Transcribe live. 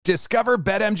Discover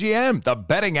BetMGM, the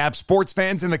betting app sports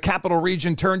fans in the capital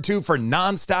region turn to for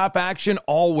nonstop action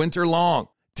all winter long.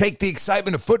 Take the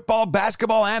excitement of football,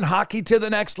 basketball, and hockey to the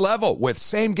next level with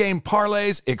same-game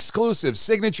parlays, exclusive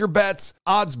signature bets,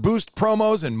 odds boost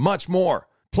promos, and much more.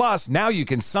 Plus, now you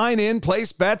can sign in,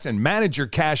 place bets, and manage your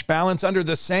cash balance under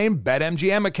the same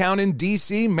BetMGM account in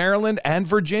D.C., Maryland, and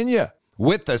Virginia.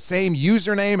 With the same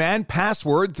username and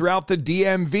password throughout the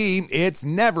DMV, it's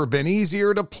never been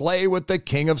easier to play with the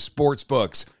king of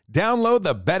sportsbooks. Download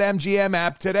the BetMGM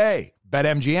app today.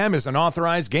 BetMGM is an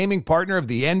authorized gaming partner of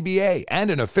the NBA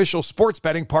and an official sports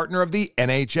betting partner of the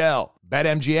NHL.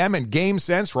 BetMGM and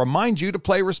GameSense remind you to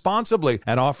play responsibly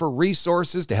and offer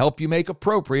resources to help you make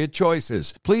appropriate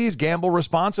choices. Please gamble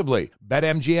responsibly.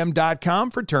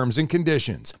 BetMGM.com for terms and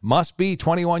conditions. Must be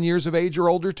 21 years of age or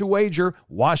older to wager.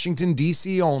 Washington,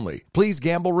 D.C. only. Please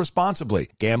gamble responsibly.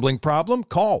 Gambling problem?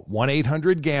 Call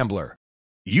 1-800-GAMBLER.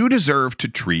 You deserve to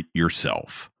treat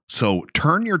yourself. So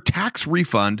turn your tax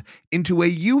refund into a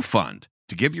U fund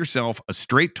to give yourself a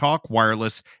Straight Talk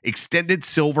Wireless Extended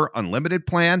Silver Unlimited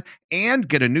plan and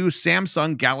get a new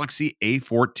Samsung Galaxy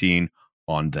A14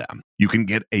 on them. You can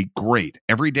get a great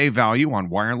everyday value on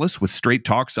wireless with Straight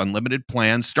Talk's unlimited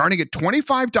plans starting at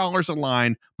 $25 a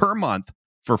line per month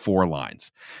for 4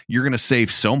 lines. You're going to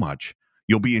save so much.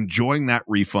 You'll be enjoying that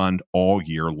refund all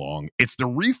year long. It's the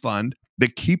refund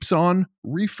that keeps on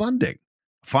refunding.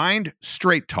 Find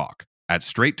Straight Talk at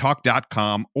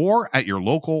straighttalk.com or at your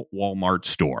local Walmart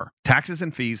store. Taxes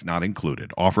and fees not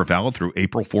included. Offer valid through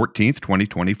April 14th,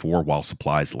 2024 while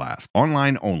supplies last.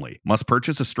 Online only. Must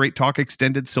purchase a Straight Talk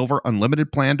Extended Silver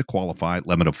Unlimited plan to qualify.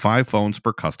 Limit of 5 phones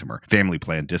per customer. Family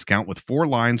plan discount with 4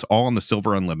 lines all on the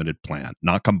Silver Unlimited plan.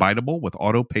 Not combinable with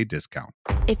auto pay discount.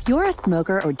 If you're a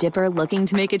smoker or dipper looking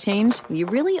to make a change, you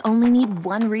really only need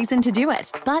one reason to do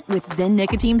it. But with Zyn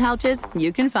nicotine pouches,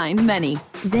 you can find many.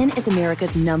 Zyn is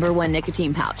America's #1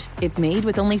 nicotine pouch. It's made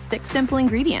with only 6 simple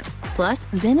ingredients. Plus,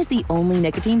 Zyn is the only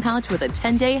nicotine pouch with a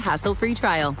 10-day hassle-free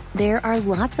trial. There are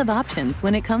lots of options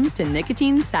when it comes to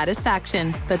nicotine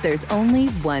satisfaction, but there's only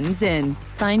one Zyn.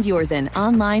 Find your Zyn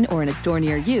online or in a store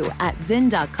near you at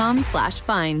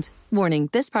zyn.com/find. Warning,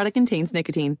 this product contains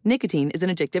nicotine. Nicotine is an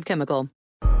addictive chemical.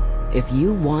 If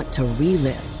you want to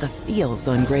relive the feels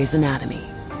on Grey's Anatomy,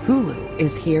 Hulu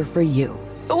is here for you.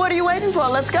 What are you waiting for?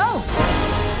 Let's go.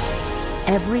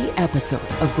 Every episode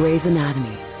of Grey's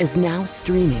Anatomy is now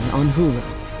streaming on Hulu.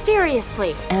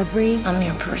 Seriously. I'm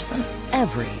your person.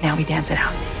 Now we dance it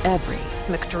out.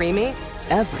 McDreamy.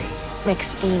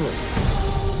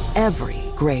 McSteamy. Every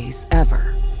Grey's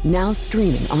ever. Now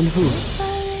streaming on Hulu.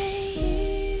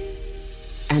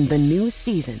 And the new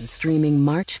season streaming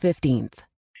March 15th.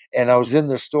 And I was in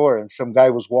the store and some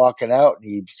guy was walking out and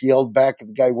he yelled back at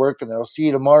the guy working there, "I'll see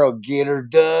you tomorrow. Get her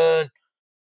done."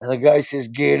 And the guy says,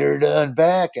 "Get her done"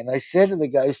 back. And I said to the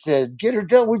guy, "Get her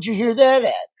done. Where'd you hear that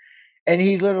at?" And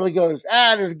he literally goes,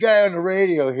 "There's a guy on the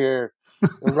radio here,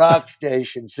 the rock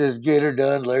station, says get her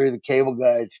done, Larry the Cable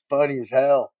Guy. It's funny as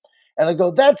hell." And I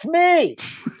go, "That's me."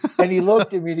 And he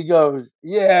looked at me and he goes,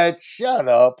 "Yeah, shut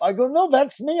up." I go, "No,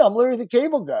 that's me. I'm Larry the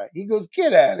Cable Guy." He goes,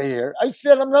 "Get out of here." I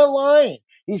said, "I'm not lying."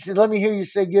 He said, "Let me hear you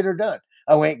say get her done."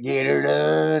 I went, "Get her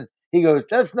done." He goes,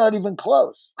 "That's not even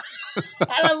close." And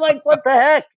I'm like, what the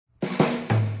heck?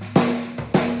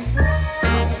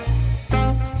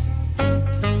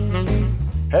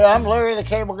 Hey, I'm Larry the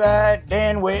Cable Guy,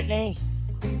 Dan Whitney.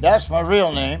 That's my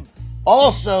real name.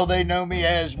 Also, they know me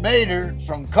as Mater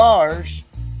from Cars.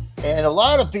 And a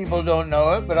lot of people don't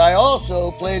know it, but I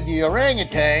also played the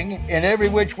orangutan in Every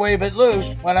Which Way But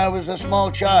Loose when I was a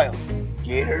small child.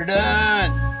 Get her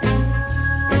done.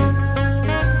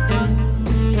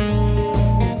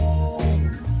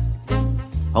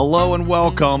 Hello and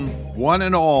welcome, one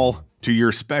and all, to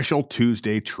your special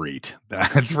Tuesday treat.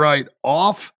 That's right,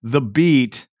 Off the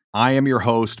Beat. I am your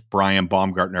host, Brian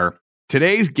Baumgartner.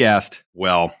 Today's guest,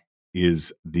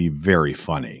 is the very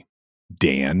funny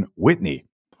Dan Whitney.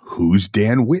 Who's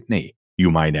Dan Whitney,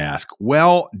 you might ask?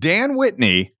 Well, Dan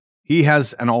Whitney, he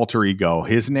has an alter ego.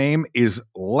 His name is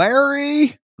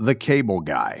Larry the Cable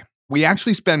Guy. We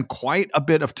actually spend quite a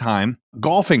bit of time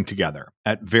golfing together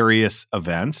at various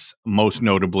events, most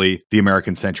notably the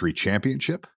American Century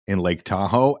Championship in Lake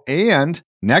Tahoe. And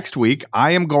next week,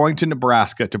 I am going to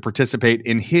Nebraska to participate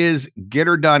in his Get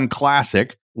Her Done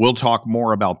Classic. We'll talk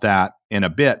more about that in a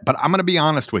bit, but I'm going to be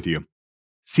honest with you.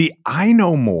 See, I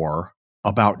know more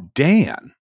about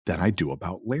Dan than I do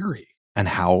about Larry and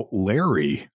how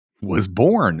Larry was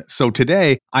born. So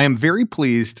today, I am very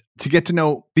pleased to get to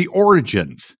know the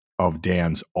origins of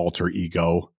Dan's alter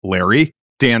ego, Larry,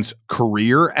 Dan's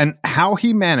career, and how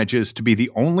he manages to be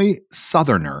the only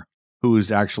Southerner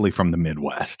who's actually from the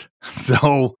Midwest.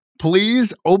 So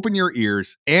please open your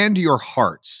ears and your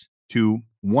hearts to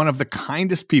one of the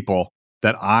kindest people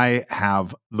that I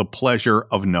have the pleasure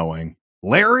of knowing,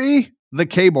 Larry the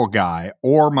Cable Guy,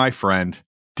 or my friend,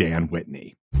 Dan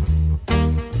Whitney.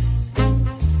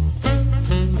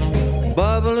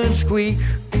 Bubble and squeak,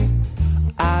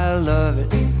 I love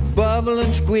it. Bubble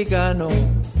and squeak, I know.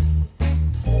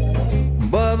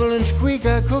 Bubble and squeak,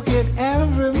 I cook it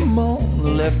every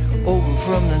morning, left over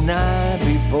from the night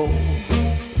before.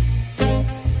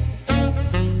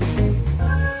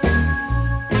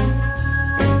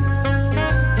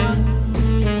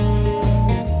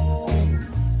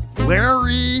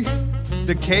 Larry,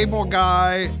 the Cable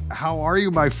Guy, how are you,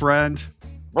 my friend?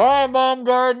 Brian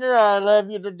Baumgartner, I love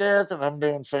you to death, and I'm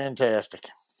doing fantastic.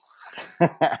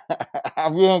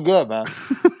 I'm doing good, man.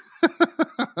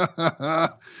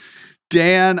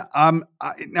 Dan,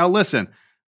 now listen,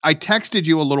 I texted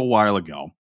you a little while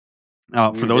ago.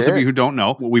 For those of you who don't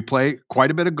know, we play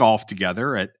quite a bit of golf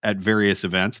together at various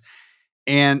events.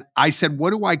 And I said,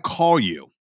 what do I call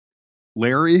you?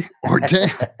 Larry or Dan?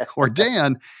 Or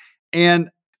Dan? And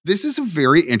this is a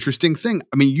very interesting thing.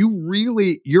 I mean, you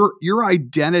really, your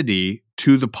identity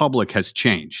to the public has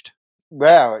changed.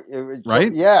 Well,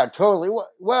 right? Yeah, totally.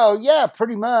 Well, yeah,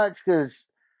 pretty much. Because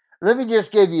let me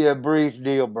just give you a brief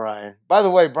deal, Brian. By the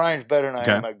way, Brian's better than I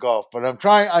am at golf, but I'm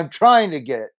trying to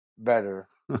get better.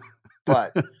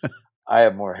 But I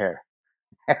have more hair.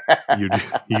 You do.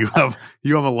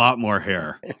 You have a lot more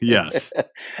hair. Yes.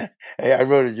 Hey, I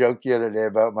wrote a joke the other day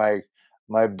about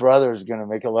my brother's going to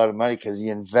make a lot of money because he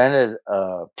invented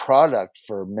a product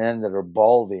for men that are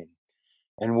balding.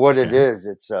 And what it is,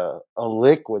 it's a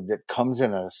liquid that comes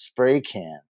in a spray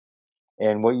can.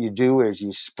 And what you do is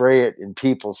you spray it in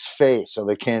people's face so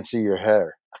they can't see your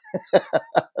hair.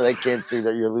 They can't see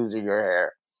that you're losing your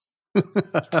hair.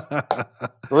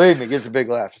 Believe me, it gets a big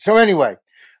laugh. So anyway,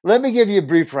 let me give you a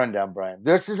brief rundown, Brian.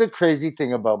 This is the crazy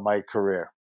thing about my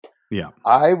career. Yeah.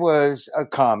 I was a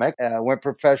comic. I went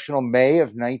professional May of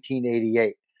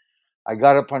 1988. I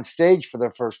got up on stage for the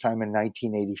first time in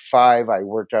 1985. I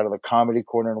worked out of the Comedy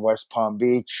Corner in West Palm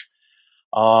Beach.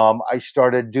 I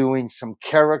started doing some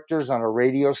characters on a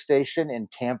radio station in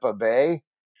Tampa Bay.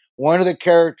 One of the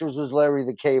characters was Larry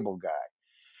the Cable Guy.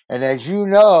 And as you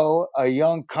know, a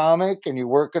young comic and you're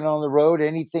working on the road,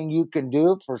 anything you can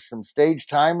do for some stage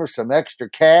time or some extra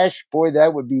cash, boy,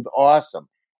 that would be awesome.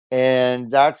 And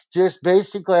that's just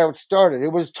basically how it started.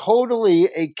 It was totally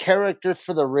a character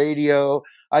for the radio.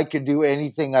 I could do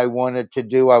anything I wanted to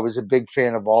do. I was a big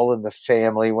fan of All in the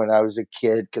Family when I was a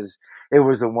kid because it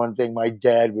was the one thing my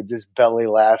dad would just belly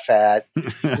laugh at.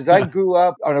 Because I grew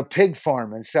up on a pig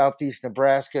farm in southeast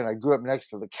Nebraska, and I grew up next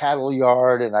to the cattle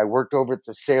yard, and I worked over at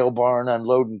the sale barn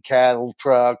unloading cattle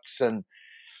trucks. And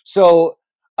so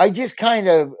I just kind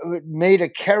of made a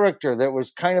character that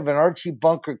was kind of an Archie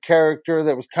Bunker character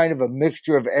that was kind of a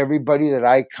mixture of everybody that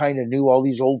I kind of knew, all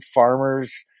these old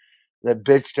farmers that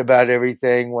bitched about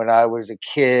everything when I was a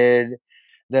kid.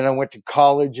 Then I went to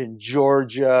college in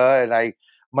Georgia, and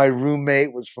my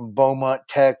roommate was from Beaumont,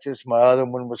 Texas. My other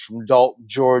one was from Dalton,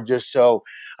 Georgia. So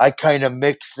I kind of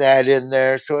mixed that in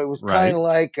there. So it was kind of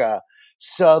like a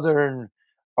Southern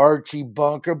Archie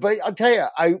Bunker. But I'll tell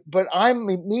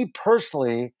you, me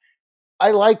personally,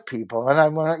 I like people, and I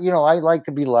like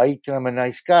to be liked, and I'm a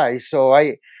nice guy. So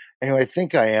I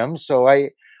think I am. So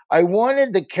I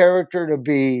wanted the character to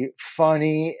be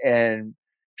funny and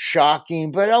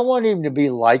shocking, but I wanted him to be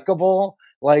likable.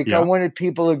 I wanted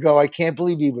people to go, I can't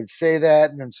believe he would say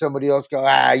that. And then somebody else go,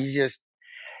 it's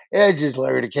just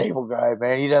Larry the Cable Guy,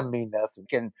 man. He doesn't mean nothing.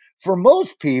 And for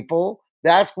most people,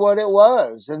 that's what it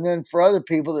was. And then for other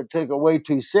people that took it way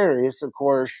too serious, of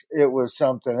course, it was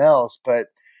something else. But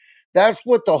that's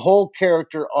what the whole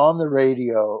character on the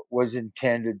radio was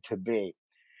intended to be.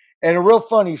 And a real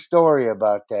funny story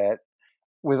about that,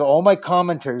 with all my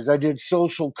commentaries, I did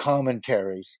social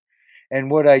commentaries. And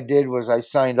what I did was I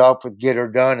signed off with Get Her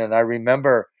Done. And I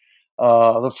remember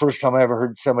the first time I ever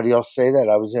heard somebody else say that,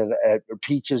 I was at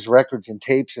Peaches Records and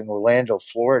Tapes in Orlando,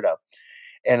 Florida.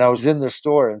 And I was in the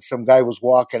store, and some guy was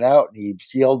walking out, and he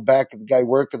yelled back at the guy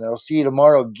working there, I'll see you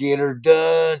tomorrow, get her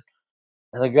done.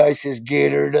 And the guy says,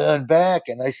 get her done back.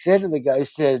 And I said to the guy,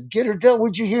 get her done,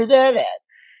 where'd you hear that at?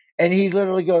 And he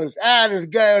literally goes, there's a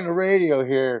guy on the radio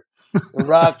here, the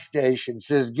rock station,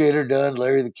 says, get her done,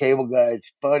 Larry the Cable Guy.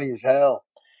 It's funny as hell.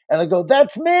 And I go,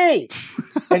 that's me.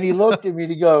 And he looked at me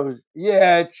and he goes,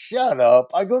 yeah, shut up.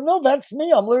 I go, no, that's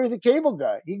me. I'm Larry the Cable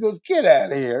Guy. He goes, get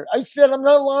out of here. I said, I'm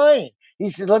not lying. He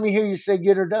said, let me hear you say,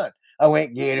 get her done. I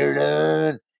went, get her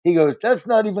done. He goes, that's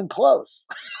not even close.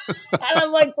 And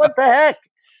I'm like, what the heck?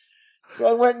 So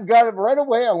I went and got it right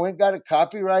away. I went and got it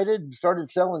copyrighted and started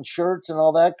selling shirts and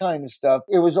all that kind of stuff.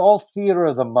 It was all theater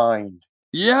of the mind.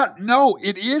 Yeah, no,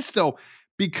 it is though,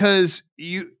 because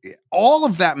all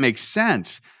of that makes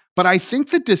sense. But I think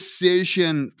the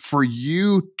decision for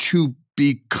you to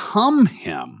become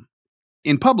him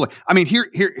in public, I mean,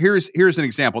 here's an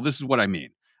example. This is what I mean.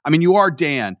 I mean, you are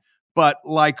Dan, but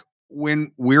like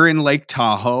when we're in Lake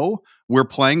Tahoe, we're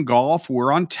playing golf,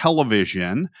 we're on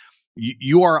television.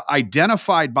 You are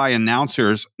identified by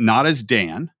announcers, not as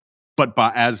Dan, but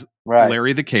as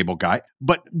Larry the Cable Guy.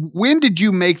 But when did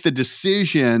you make the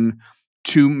decision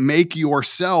to make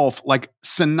yourself like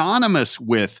synonymous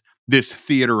with this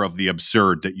theater of the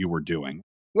absurd that you were doing?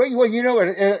 Well, you know,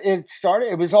 it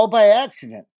started, it was all by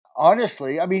accident.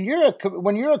 Honestly, I mean,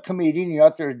 when you're a comedian, you're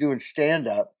out there doing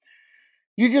stand-up,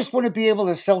 you just want to be able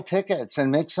to sell tickets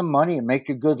and make some money and make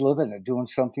a good living at doing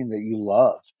something that you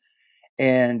love.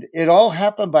 And it all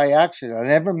happened by accident. I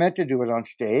never meant to do it on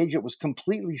stage. It was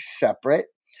completely separate.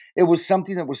 It was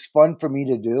something that was fun for me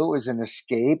to do. It was an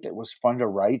escape. It was fun to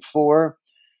write for.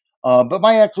 But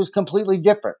my act was completely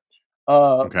different.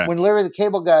 When Larry the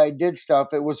Cable Guy did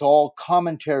stuff, it was all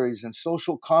commentaries and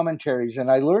social commentaries.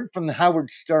 And I learned from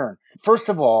Howard Stern. First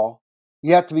of all,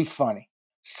 you have to be funny.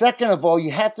 Second of all,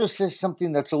 you have to say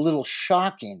something that's a little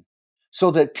shocking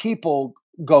so that people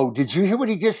go, did you hear what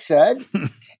he just said?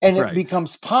 And it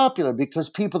becomes popular because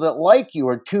people that like you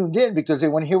are tuned in because they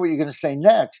want to hear what you're going to say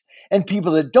next. And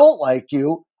people that don't like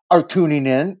you are tuning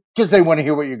in because they want to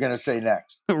hear what you're going to say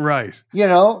next. Right. You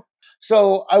know?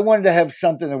 So I wanted to have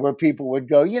something where people would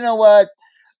go, you know what?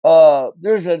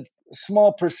 There's a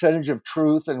small percentage of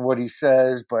truth in what he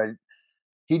says, but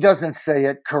he doesn't say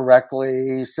it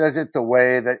correctly. He says it the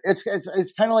way that it's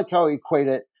kind of like how I equate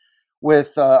it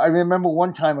with, I remember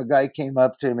one time a guy came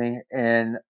up to me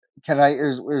and do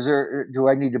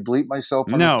I need to bleep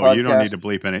myself on this podcast? No, you don't need to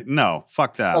bleep any. No,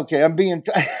 fuck that. Okay, I'm being,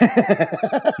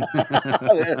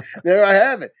 there I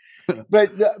have it.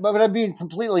 But I'm being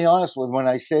completely honest with when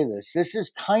I say this. This is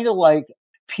kind of like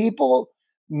people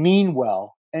mean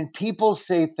well and people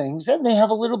say things and they have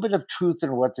a little bit of truth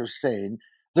in what they're saying.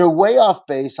 They're way off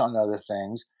base on other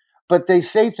things, but they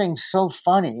say things so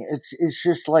funny. It's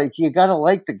just like, you got to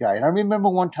like the guy. And I remember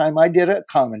one time I did a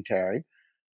commentary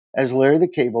as Larry the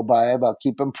Cable Guy about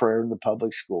keeping prayer in the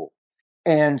public school.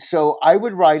 And so I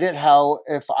would write it how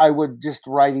if I would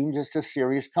writing just a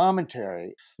serious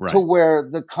commentary to where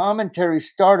the commentary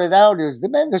started out as,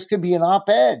 man, this could be an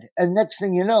op-ed. And next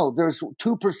thing you know, there's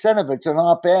 2% of it's an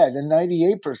op-ed and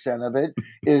 98% of it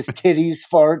is titties,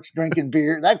 farts, drinking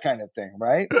beer, that kind of thing,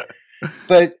 right?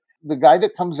 But the guy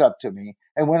that comes up to me,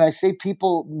 and when I say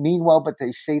people mean well, but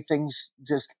they say things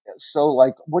just so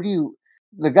like,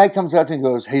 the guy comes out and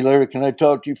goes, hey, Larry, can I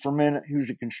talk to you for a minute? He was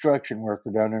a construction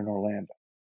worker down in Orlando.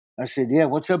 I said, yeah,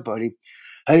 what's up, buddy?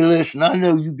 Hey, listen, I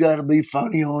know you got to be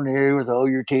funny on air with all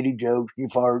your titty jokes and your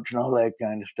farts and all that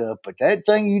kind of stuff, but that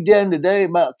thing you done today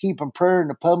about keeping prayer in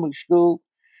the public school,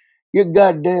 you're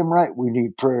goddamn right we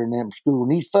need prayer in them schools.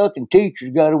 And these fucking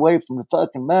teachers got away from the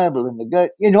fucking Bible and the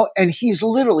gut, and he's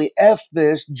literally F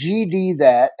this, GD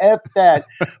that, F that,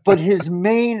 but his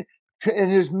main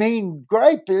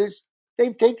gripe is,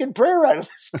 they've taken prayer out of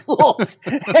the schools.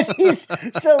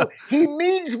 And so he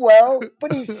means well,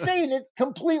 but he's saying it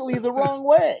completely the wrong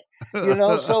way,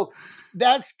 so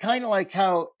that's kind of like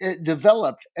how it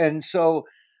developed. And so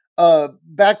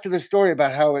back to the story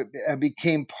about how it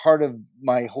became part of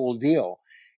my whole deal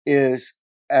is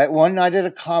at one night at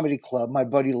a comedy club, my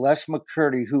buddy Les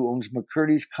McCurdy, who owns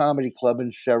McCurdy's Comedy Club in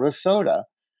Sarasota,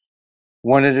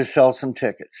 wanted to sell some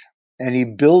tickets. And he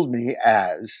billed me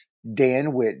as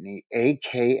Dan Whitney,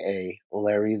 a.k.a.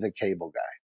 Larry the Cable Guy.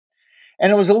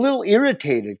 And I was a little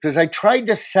irritated because I tried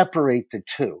to separate the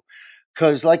two.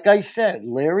 Because like I said,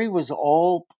 Larry was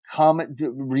all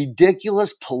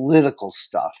ridiculous political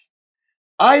stuff.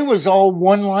 I was all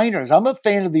one-liners. I'm a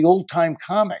fan of the old-time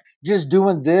comic, just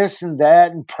doing this and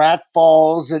that and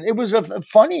pratfalls. And it was a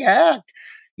funny act.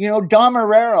 Dom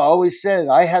Herrera always said,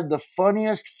 I had the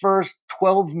funniest first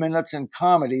 12 minutes in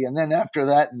comedy, and then after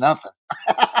that, nothing.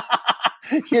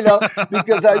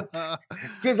 Because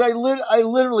I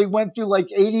literally went through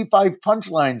like 85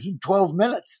 punchlines in 12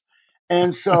 minutes.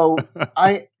 And so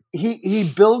he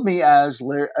billed me as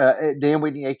Dan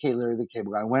Whitney, a.k.a. Larry the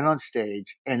Cable Guy. I went on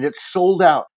stage, and it sold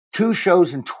out 2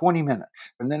 shows in 20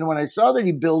 minutes. And then when I saw that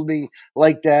he billed me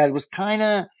like that, it was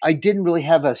I didn't really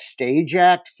have a stage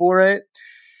act for it.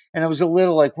 And I was a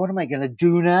little like, what am I going to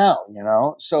do now?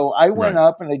 So I went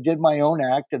up and I did my own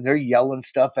act, and they're yelling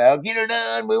stuff out. Get her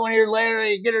done. We want to hear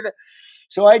Larry. Get her done.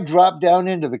 So I dropped down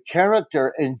into the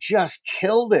character and just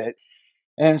killed it.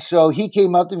 And so he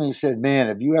came up to me and said, man,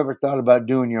 have you ever thought about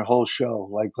doing your whole show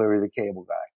like Larry the Cable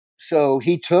Guy? So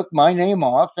he took my name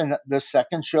off, and the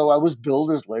second show I was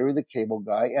billed as Larry the Cable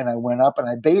Guy, and I went up and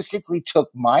I basically took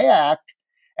my act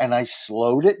and I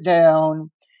slowed it down,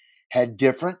 had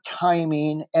different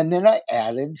timing, and then I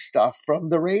added stuff from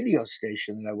the radio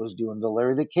station that I was doing, the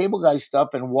Larry the Cable Guy stuff,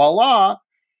 and voila.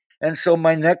 And so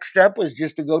my next step was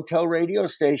just to go tell radio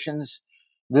stations,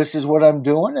 this is what I'm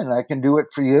doing, and I can do it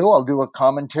for you. I'll do a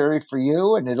commentary for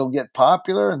you, and it'll get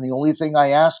popular, and the only thing I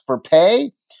ask for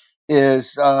pay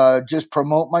is just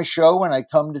promote my show when I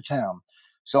come to town.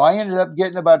 So I ended up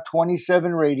getting about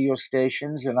 27 radio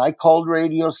stations, and I called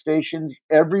radio stations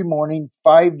every morning,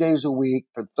 5 days a week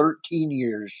for 13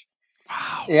 years.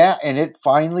 Wow. Yeah, and it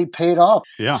finally paid off.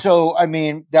 Yeah. So I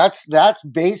mean, that's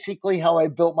basically how I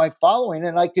built my following,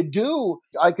 and I could do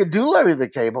Larry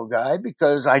the Cable Guy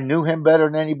because I knew him better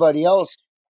than anybody else.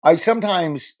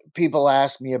 Sometimes people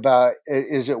ask me about,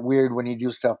 is it weird when you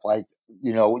do stuff like,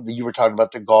 you were talking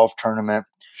about the golf tournament.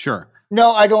 Sure.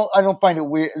 No, I don't find it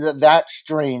weird, that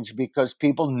strange, because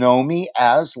people know me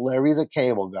as Larry the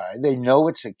Cable Guy. They know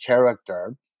it's a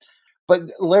character. But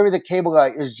Larry the Cable Guy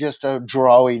is just a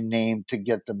drawing name to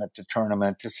get them at the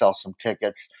tournament, to sell some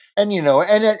tickets. And,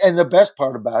 and the best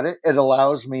part about it, it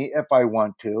allows me, if I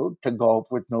want to golf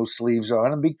with no sleeves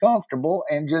on and be comfortable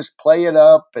and just play it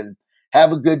up and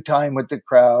have a good time with the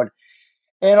crowd.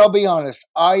 And I'll be honest,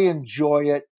 I enjoy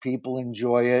it. People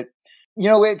enjoy it.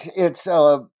 It's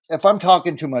if I'm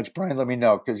talking too much, Brian, let me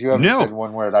know, because you haven't said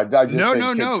one word. I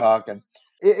just keep talking.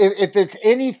 If it's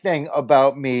anything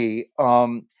about me,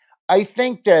 I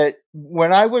think that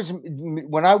when I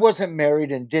wasn't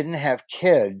married and didn't have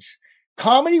kids,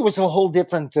 comedy was a whole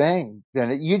different thing.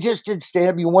 You just did stand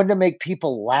up. You wanted to make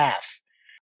people laugh.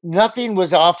 Nothing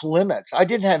was off limits. I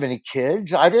didn't have any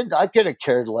kids. I could have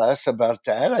cared less about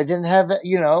that. I didn't have,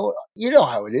 you know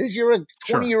how it is. You're a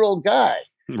 20-year-old guy.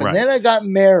 Right. And then I got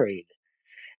married.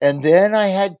 And then I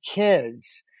had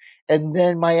kids. And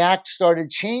then my act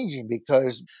started changing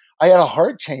because I had a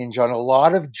heart change on a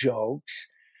lot of jokes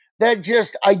that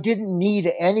just I didn't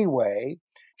need anyway.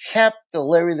 Kept the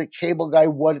Larry the Cable Guy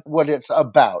what it's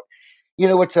about.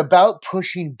 It's about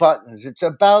pushing buttons. It's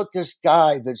about this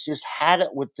guy that's just had it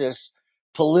with this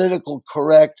political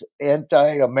correct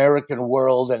anti-American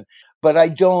world. But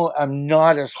I'm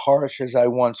not as harsh as I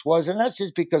once was. And that's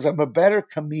just because I'm a better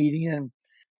comedian.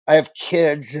 I have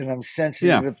kids and I'm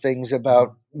sensitive to things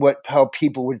about how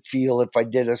people would feel if I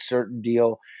did a certain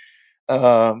deal.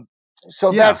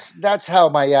 That's how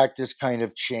my act has kind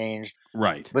of changed.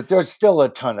 Right. But there's still a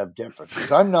ton of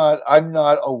differences. I'm not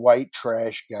a white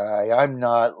trash guy. I'm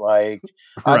not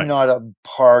I'm not a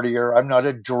partier. I'm not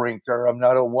a drinker. I'm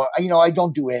not I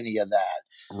don't do any of that.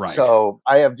 Right. So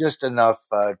I have just enough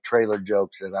trailer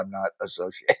jokes that I'm not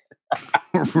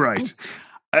associated. Right.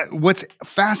 What's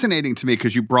fascinating to me,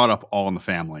 because you brought up All in the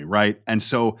Family, right? And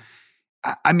so,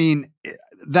 I mean,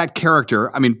 that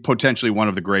character, potentially one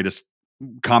of the greatest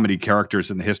comedy characters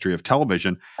in the history of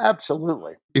television.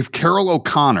 Absolutely. If Carroll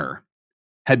O'Connor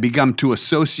had begun to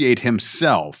associate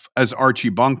himself as Archie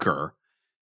Bunker,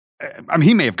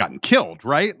 he may have gotten killed,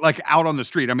 right? Like out on the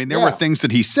street. There were things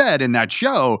that he said in that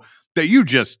show that you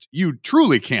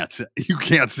truly can't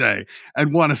say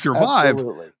and want to survive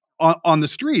on the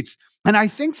streets. And I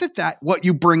think that what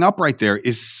you bring up right there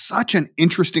is such an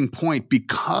interesting point,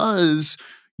 because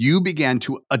you began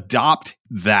to adopt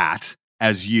that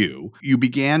as you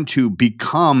began to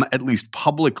become, at least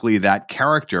publicly, that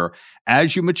character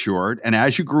as you matured and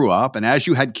as you grew up and as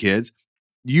you had kids.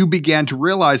 You began to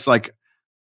realize, like,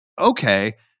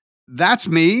 okay, that's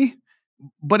me,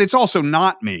 but it's also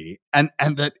not me. And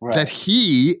that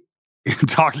he,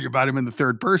 talking about him in the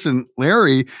third person,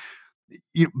 Larry,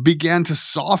 began to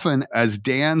soften as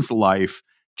Dan's life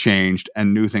changed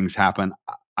and new things happened.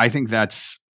 I think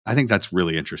that's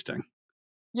really interesting.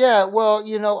 Yeah, well,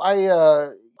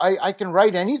 I can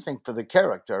write anything for the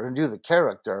character and do the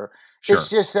character. Sure. It's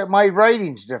just that my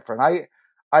writing's different.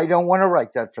 I don't want to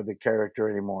write that for the character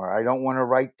anymore. I don't want to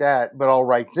write that, but I'll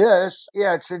write this.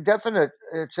 Yeah, it's a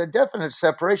definite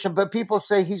separation. But people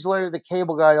say he's Larry the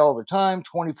Cable Guy all the time,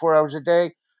 24 hours a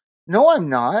day. No, I'm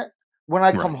not. When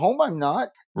I come home, I'm not.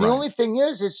 The only thing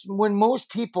is, it's when most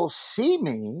people see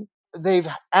me, they've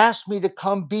asked me to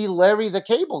come be Larry the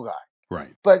Cable Guy.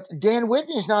 Right. But Dan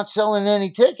Whitney's not selling any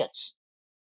tickets.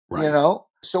 Right.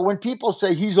 So when people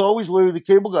say he's always Larry the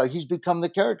Cable Guy, he's become the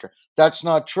character. That's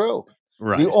not true.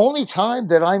 Right. The only time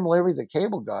that I'm Larry the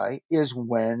Cable Guy is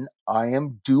when I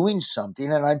am doing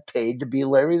something and I'm paid to be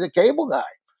Larry the Cable Guy.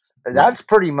 That's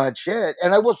pretty much it.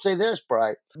 And I will say this,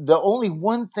 Brian, the only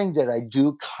one thing that I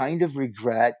do kind of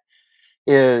regret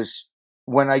is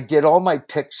when I did all my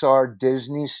Pixar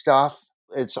Disney stuff,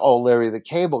 it's all Larry the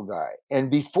Cable Guy.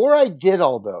 And before I did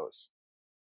all those,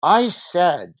 I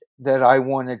said that I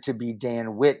wanted to be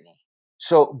Dan Whitney.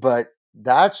 So, but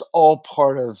that's all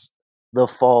part of the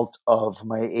fault of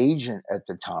my agent at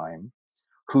the time,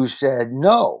 who said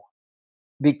no,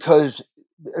 because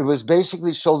it was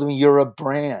basically sold to me, you're a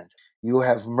brand. You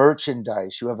have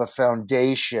merchandise, you have a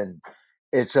foundation.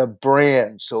 It's a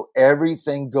brand. So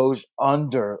everything goes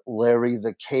under Larry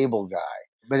the Cable Guy.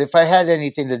 But if I had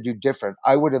anything to do different,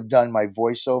 I would have done my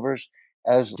voiceovers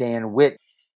as Dan Whitney.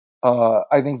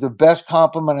 I think the best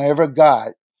compliment I ever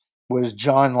got was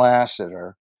John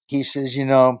Lasseter. He says,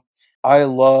 I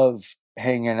love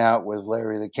hanging out with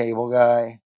Larry the Cable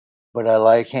Guy, but I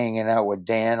like hanging out with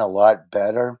Dan a lot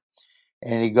better.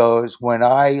 And he goes, when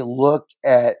I look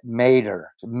at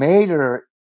Mater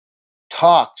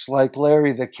talks like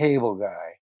Larry the Cable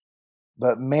Guy,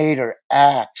 but Mater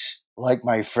acts like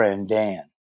my friend Dan.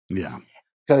 Yeah.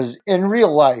 Because in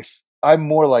real life, I'm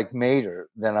more like Mater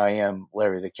than I am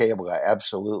Larry the Cable Guy.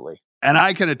 Absolutely. And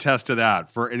I can attest to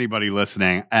that for anybody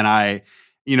listening. And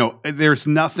there's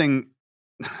nothing,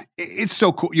 it's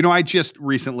so cool. I just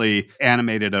recently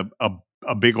animated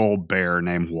a big old bear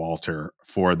named Walter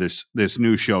for this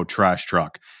new show, Trash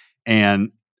Truck.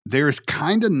 And there's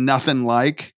kind of nothing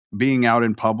like being out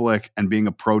in public and being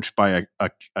approached by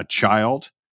a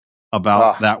child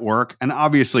about that work. And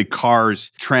obviously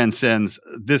Cars transcends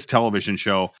this television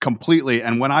show completely.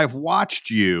 And when I've watched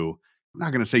you, I'm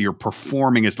not going to say you're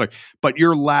performing, but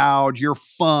you're loud, you're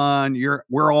fun,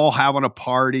 we're all having a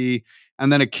party.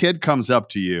 And then a kid comes up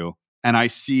to you and I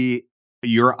see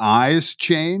your eyes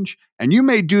change, and you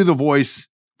may do the voice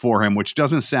for him, which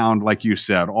doesn't sound, like you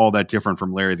said, all that different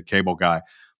from Larry the Cable Guy.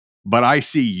 But I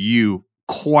see you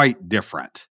quite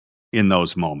different in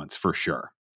those moments for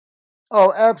sure.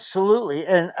 Oh, absolutely.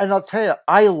 And I'll tell you,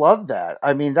 I love that.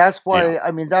 I mean, that's why,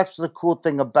 that's the cool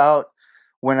thing about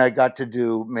when I got to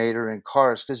do Mater and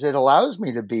Cars, because it allows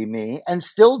me to be me and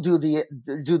still do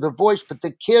the voice, but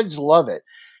the kids love it.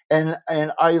 And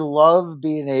I love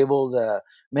being able to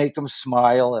make them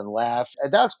smile and laugh. And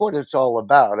that's what it's all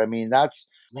about. I mean, that's,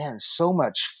 so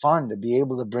much fun to be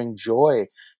able to bring joy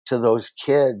to those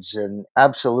kids. And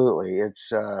absolutely,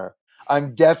 it's,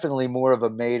 I'm definitely more of a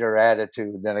Mater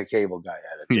attitude than a Cable Guy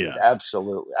attitude. Yes.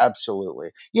 Absolutely.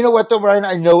 Absolutely. You know what though, Brian?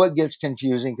 I know it gets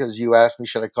confusing because you asked me,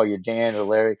 should I call you Dan or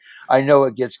Larry? I know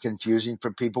it gets confusing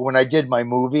for people. When I did my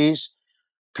movies,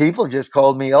 people just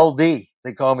called me LD.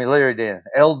 They call me Larry Dan.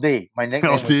 LD. My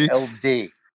nickname was LD.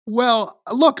 Well,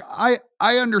 look, I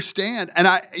understand. And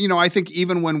I think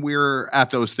even when we're at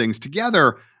those things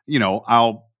together,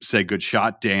 I'll say good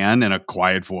shot, Dan, in a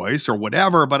quiet voice or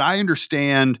whatever, but I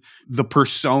understand the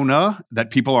persona that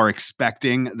people are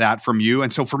expecting that from you.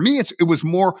 And so for me, it was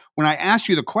more, when I asked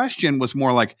you the question, was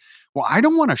more like, well, I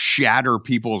don't want to shatter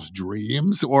people's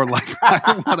dreams, or like,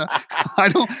 I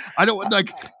don't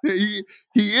like, he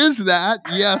is that,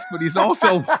 yes, but he's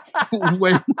also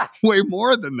way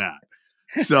more than that.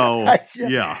 So,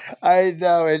 yeah. I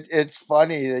know. It's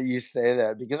funny that you say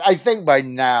that, because I think by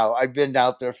now, I've been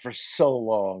out there for so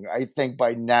long, I think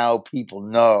by now people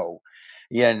know,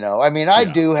 I mean, I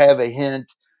do have a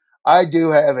hint. I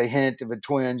do have a hint of a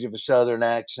twinge of a Southern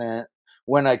accent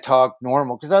when I talk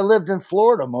normal, because I lived in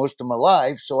Florida most of my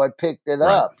life, so I picked it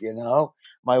up,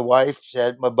 My wife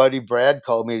said, my buddy Brad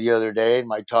called me the other day,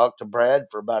 and I talked to Brad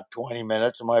for about 20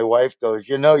 minutes, and my wife goes,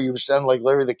 you sound like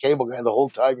Larry the Cable Guy the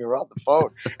whole time you're on the phone.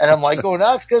 And I'm like, oh,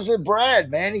 that's because of Brad,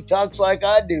 man. He talks like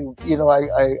I do.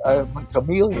 I'm a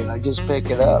chameleon. I just pick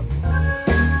it up.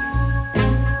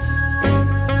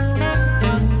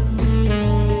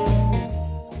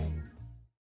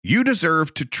 You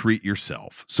deserve to treat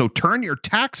yourself, so turn your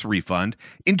tax refund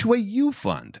into a U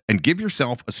fund and give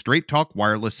yourself a Straight Talk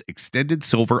Wireless Extended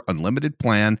Silver Unlimited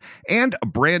plan and a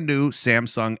brand new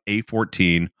Samsung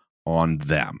A14 on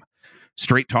them.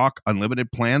 Straight Talk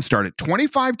Unlimited plans start at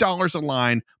 $25 a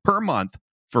line per month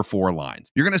for 4 lines.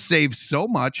 You're going to save so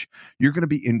much, you're going to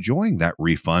be enjoying that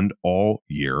refund all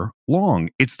year long.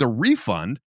 It's the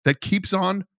refund that keeps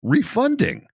on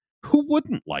refunding. Who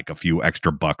wouldn't like a few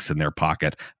extra bucks in their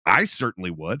pocket? I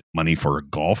certainly would. Money for a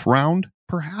golf round,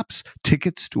 perhaps?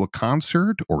 Tickets to a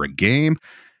concert or a game?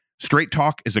 Straight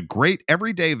Talk is a great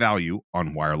everyday value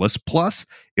on wireless. Plus,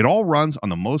 it all runs on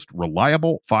the most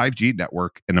reliable 5G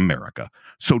network in America.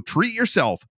 So treat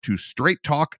yourself to Straight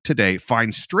Talk today.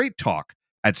 Find Straight Talk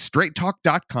at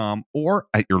straighttalk.com or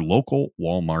at your local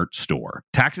Walmart store.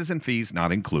 Taxes and fees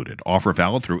not included. Offer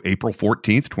valid through April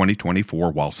 14th,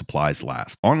 2024 while supplies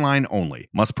last. Online only.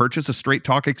 Must purchase a Straight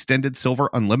Talk Extended Silver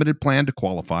Unlimited plan to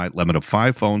qualify. Limit of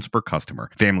 5 phones per customer.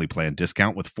 Family plan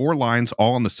discount with 4 lines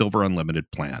all on the Silver Unlimited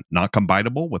plan. Not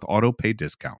combinable with auto pay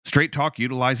discount. Straight Talk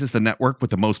utilizes the network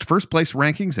with the most first place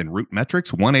rankings and route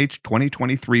metrics 1H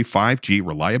 2023 5G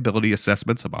reliability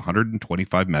assessments of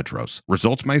 125 metros.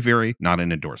 Results may vary, not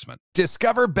an endorsement.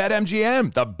 Discover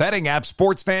BetMGM, the betting app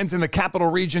sports fans in the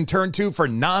capital region turn to for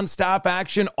nonstop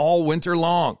action all winter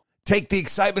long. Take the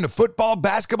excitement of football,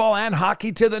 basketball, and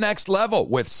hockey to the next level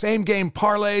with same-game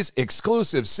parlays,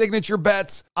 exclusive signature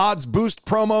bets, odds boost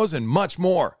promos, and much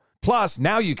more. Plus,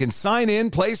 now you can sign in,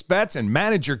 place bets, and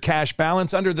manage your cash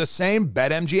balance under the same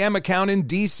BetMGM account in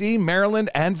D.C., Maryland,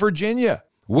 and Virginia.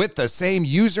 With the same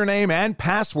username and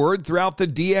password throughout the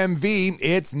DMV,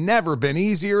 it's never been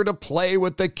easier to play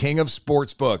with the king of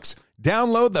sportsbooks.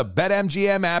 Download the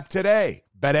BetMGM app today.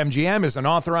 BetMGM is an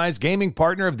authorized gaming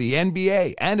partner of the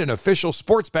NBA and an official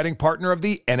sports betting partner of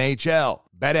the NHL.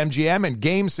 BetMGM and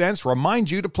GameSense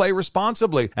remind you to play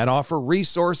responsibly and offer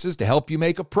resources to help you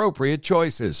make appropriate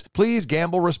choices. Please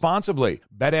gamble responsibly.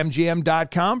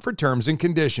 BetMGM.com for terms and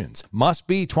conditions. Must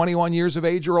be 21 years of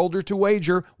age or older to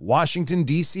wager. Washington,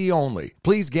 D.C. only.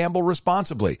 Please gamble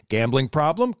responsibly. Gambling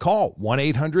problem? Call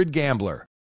 1-800-GAMBLER.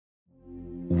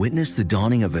 Witness the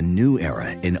dawning of a new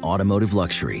era in automotive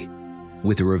luxury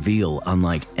with a reveal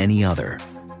unlike any other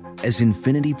as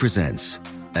Infiniti presents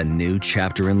a new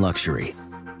chapter in luxury,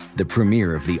 the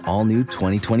premiere of the all-new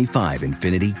 2025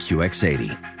 Infiniti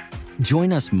QX80.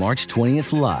 Join us March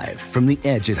 20th live from the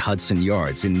Edge at Hudson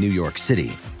Yards in New York City,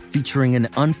 featuring an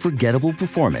unforgettable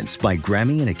performance by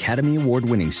Grammy and Academy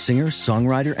Award-winning singer,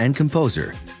 songwriter, and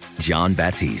composer, Jon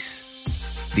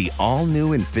Batiste. The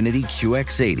all-new Infiniti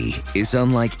QX80 is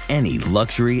unlike any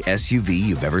luxury SUV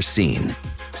you've ever seen.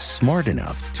 Smart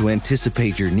enough to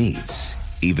anticipate your needs,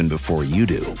 even before you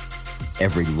do.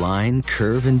 Every line,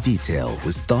 curve, and detail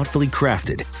was thoughtfully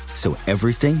crafted, so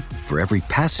everything for every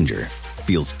passenger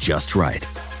feels just right.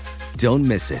 Don't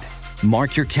miss it.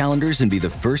 Mark your calendars and be the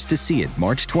first to see it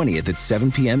March 20th at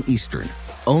 7 p.m. Eastern,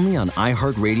 only on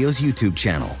iHeartRadio's YouTube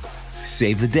channel.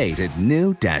 Save the date at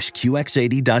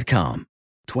new-QX80.com.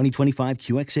 2025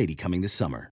 QX80 coming this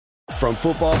summer. From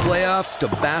football playoffs to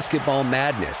basketball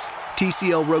madness,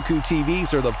 TCL Roku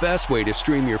TVs are the best way to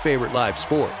stream your favorite live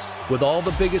sports. With all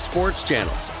the biggest sports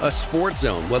channels, a sports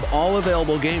zone with all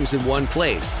available games in one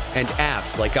place, and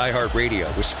apps like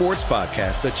iHeartRadio with sports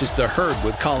podcasts such as The Herd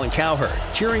with Colin Cowherd.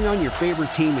 Cheering on your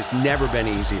favorite team has never been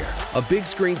easier. A big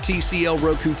screen TCL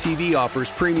Roku TV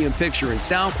offers premium picture and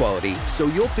sound quality, so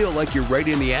you'll feel like you're right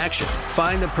in the action.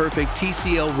 Find the perfect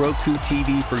TCL Roku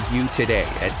TV for you today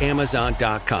at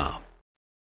Amazon.com.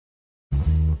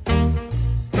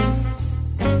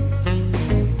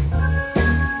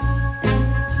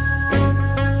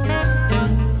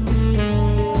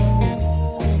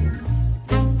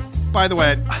 By the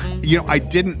way, I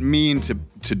didn't mean to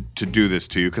do this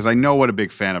to you because I know what a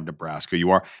big fan of Nebraska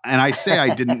you are, and I say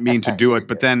I didn't mean to do it,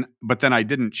 but then I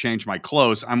didn't change my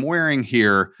clothes. I'm wearing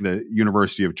here the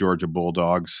University of Georgia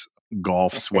Bulldogs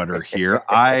golf sweater here.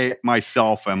 I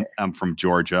myself am from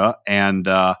Georgia, and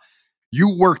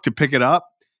you worked to pick it up.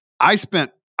 I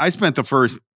spent the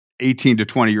first 18 to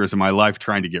 20 years of my life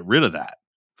trying to get rid of that.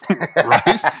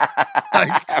 Right?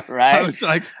 Right. I was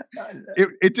like,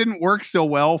 it didn't work so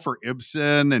well for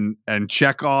Ibsen and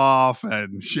Chekhov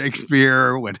and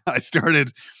Shakespeare when I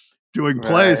started doing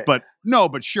plays. But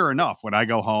sure enough, when I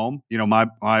go home, my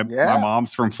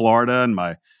mom's from Florida and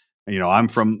I'm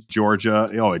from Georgia.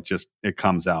 It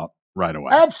comes out right away.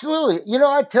 Absolutely.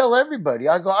 I tell everybody,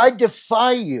 I go, I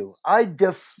defy you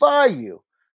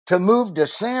to move to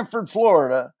Sanford,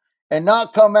 Florida, and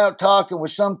not come out talking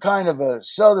with some kind of a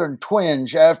Southern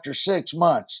twinge after 6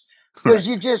 months. Because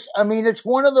it's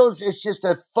one of those, it's just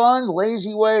a fun,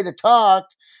 lazy way to talk,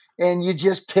 and you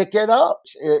just pick it up.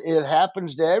 It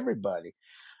happens to everybody.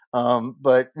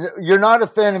 But you're not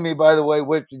offending me, by the way,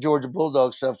 with the Georgia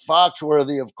Bulldog stuff.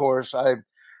 Foxworthy, of course,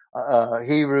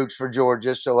 he roots for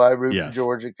Georgia, so I root for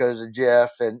Georgia because of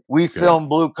Jeff. And we film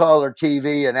Blue Collar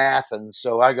TV in Athens,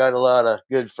 so I got a lot of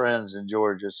good friends in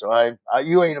Georgia. So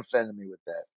you ain't offending me with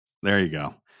that. There you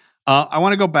go. I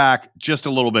want to go back just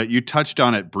a little bit. You touched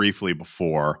on it briefly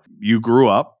before. You grew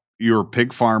up. You were a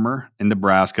pig farmer in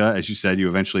Nebraska. As you said, you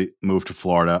eventually moved to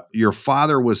Florida. Your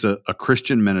father was a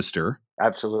Christian minister.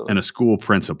 Absolutely. And a school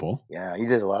principal. Yeah, he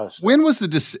did a lot of stuff. When was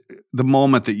the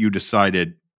moment that you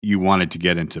decided you wanted to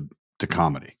get into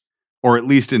comedy, or at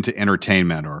least into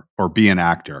entertainment, or be an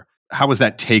actor? How was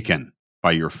that taken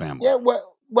by your family? Yeah,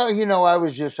 well, Well, I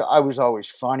was always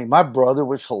funny. My brother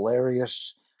was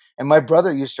hilarious. And my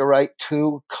brother used to write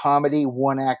 2 comedy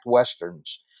 1-act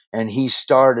Westerns. And he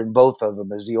starred in both of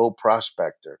them as the old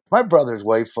prospector. My brother's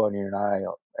way funnier than I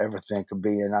ever think of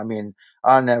being. I mean,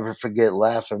 I'll never forget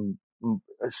laughing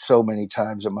so many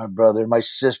times at my brother. My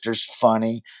sister's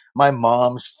funny. My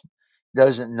mom's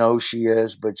doesn't know she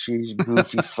is, but she's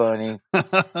goofy funny.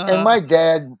 And my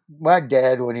dad,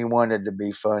 when he wanted to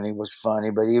be funny, was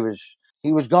funny, but he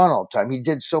was gone all the time. He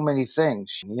did so many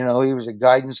things. He was a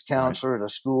guidance counselor at a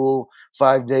school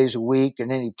 5 days a week, and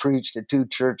then he preached at 2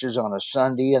 churches on a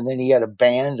Sunday, and then he had a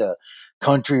band, a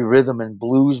country rhythm and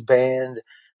blues band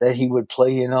that he would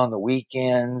play in on the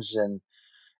weekends, and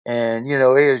it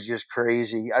was just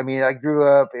crazy. I mean, I grew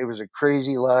up, it was a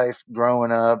crazy life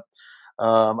growing up.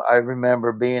 I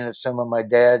remember being at some of my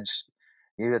dad's,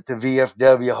 at the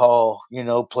VFW hall,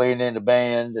 playing in the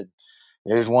band, and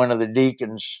there's one of the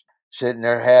deacons sitting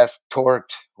there half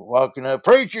torqued, walking up,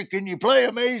 "Preacher, can you play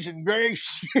Amazing Grace?"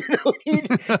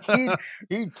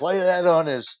 He'd play that on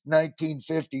his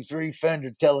 1953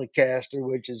 Fender Telecaster,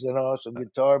 which is an awesome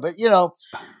guitar. But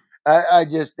I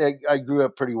grew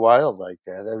up pretty wild like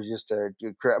that. I was just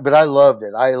but I loved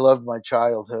it. I loved my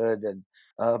childhood, and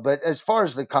but as far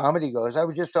as the comedy goes, I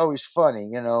was just always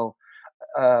funny.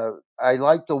 I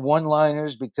liked the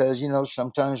one-liners because,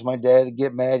 sometimes my dad would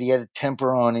get mad. He had a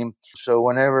temper on him. So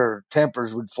whenever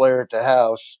tempers would flare at the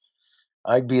house,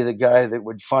 I'd be the guy that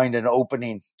would find an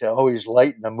opening to always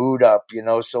lighten the mood up,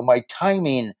 So my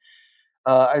timing,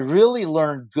 I really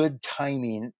learned good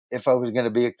timing if I was going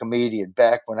to be a comedian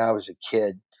back when I was a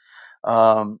kid.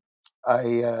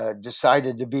 I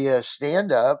decided to be a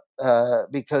stand-up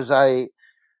because I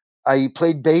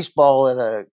played baseball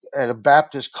at a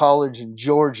Baptist college in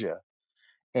Georgia,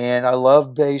 and I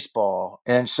loved baseball.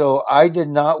 And so I did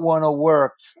not want to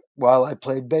work while I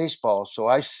played baseball. So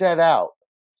I set out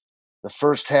the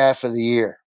first half of the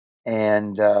year,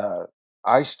 and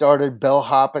I started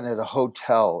bellhopping at a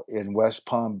hotel in West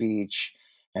Palm Beach,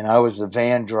 and I was the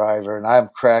van driver, and I'm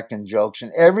cracking jokes.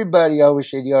 And everybody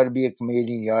always said, "You ought to be a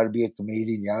comedian, you ought to be a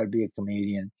comedian, you ought to be a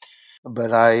comedian."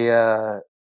 But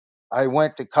I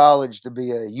went to college to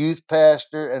be a youth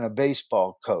pastor and a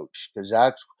baseball coach, because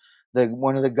that's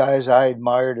one of the guys I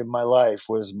admired in my life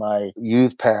was my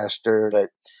youth pastor. But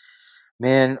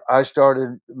man, I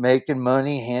started making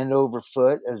money hand over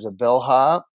foot as a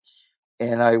bellhop,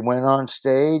 and I went on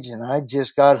stage, and I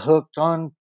just got hooked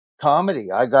on comedy.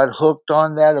 I got hooked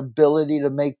on that ability to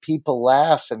make people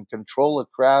laugh and control a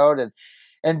crowd.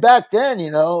 And back then,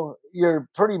 you're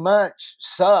pretty much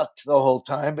sucked the whole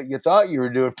time, but you thought you were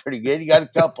doing pretty good. You got a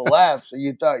couple laughs, so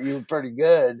you thought you were pretty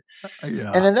good.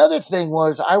 Yeah. And another thing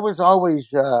was I was always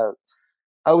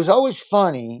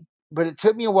funny, but it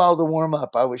took me a while to warm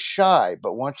up. I was shy,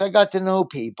 but once I got to know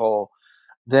people,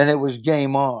 then it was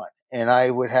game on. And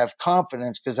I would have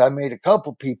confidence because I made a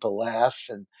couple people laugh.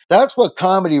 And that's what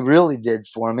comedy really did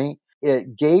for me.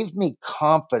 It gave me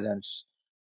confidence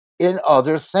in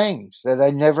other things that I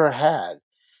never had.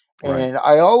 Right. And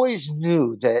I always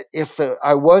knew that if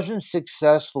I wasn't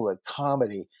successful at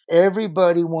comedy,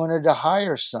 everybody wanted to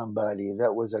hire somebody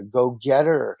that was a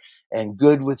go-getter and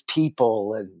good with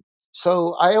people. And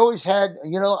so I always had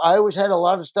a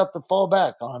lot of stuff to fall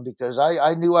back on because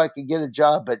I knew I could get a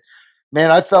job. But man,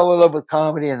 I fell in love with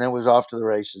comedy and then was off to the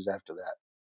races after that.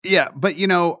 Yeah. But,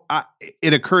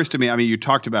 it occurs to me, I mean, you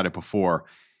talked about it before.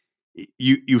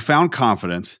 You found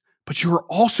confidence, but you were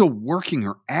also working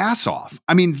your ass off.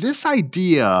 I mean, this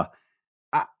idea,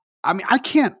 I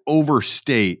can't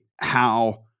overstate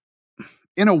how,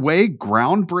 in a way,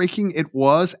 groundbreaking it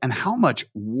was and how much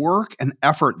work and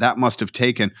effort that must have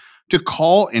taken to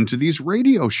call into these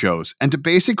radio shows and to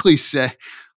basically say,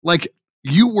 like,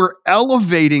 you were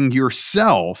elevating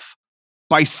yourself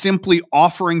by simply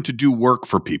offering to do work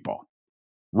for people,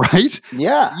 right?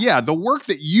 Yeah. Yeah. The work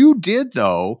that you did,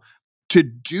 though, to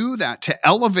do that, to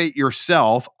elevate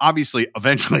yourself, obviously,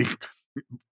 eventually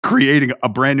creating a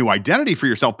brand new identity for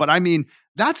yourself. But I mean,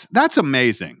 that's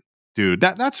amazing, dude.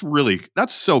 That's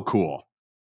so cool.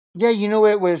 Yeah,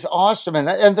 it was awesome. And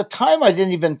at the time, I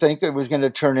didn't even think it was going to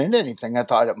turn into anything. I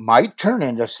thought it might turn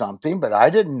into something, but I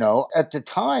didn't know. At the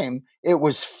time, it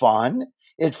was fun.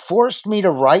 It forced me to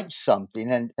write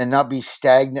something and not be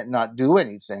stagnant, not do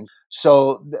anything.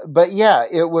 So, but yeah,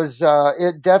 it was,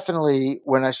 it definitely,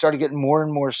 when I started getting more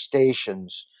and more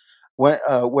stations, when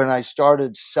I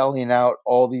started selling out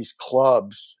all these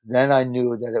clubs, then I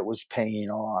knew that it was paying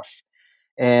off.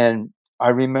 And I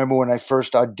remember when I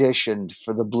first auditioned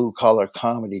for the Blue Collar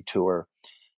Comedy Tour,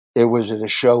 it was at a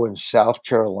show in South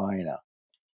Carolina.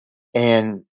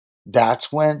 And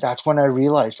that's when I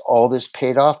realized all this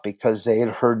paid off because they had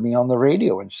heard me on the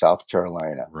radio in South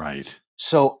Carolina. Right.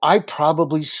 So I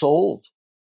probably sold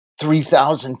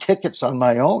 3,000 tickets on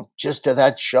my own just to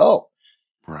that show.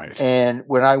 Right. And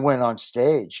when I went on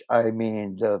stage, I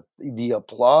mean, the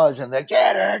applause and the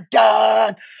get her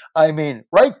done. I mean,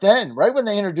 right then, right when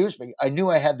they introduced me, I knew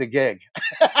I had the gig.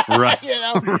 Right. You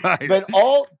know, Right.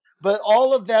 But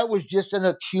all of that was just an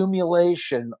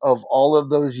accumulation of all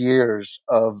of those years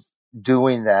of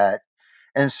doing that.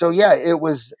 And so, yeah, it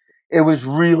was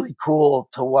really cool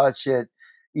to watch it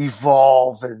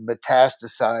evolve and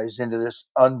metastasize into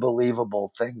this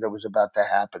unbelievable thing that was about to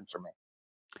happen for me.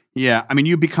 Yeah. I mean,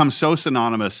 you become so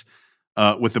synonymous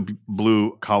with the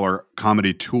Blue Collar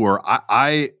Comedy Tour.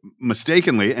 I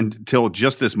mistakenly, until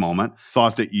just this moment,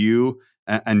 thought that you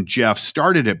and Jeff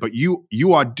started it, but you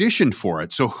auditioned for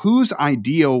it. So whose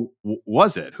idea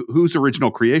was it? Whose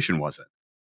original creation was it?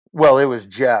 Well, it was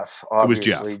Jeff,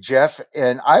 obviously. It was Jeff.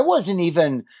 And I wasn't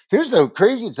even, here's the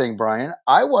crazy thing, Brian.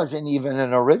 I wasn't even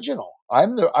an original.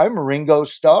 I'm Ringo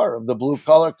Starr of the Blue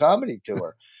Collar Comedy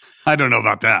Tour. I don't know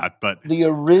about that, but the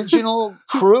original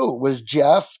crew was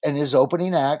Jeff and his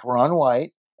opening act, Ron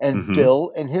White, and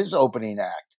Bill and his opening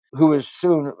act, who is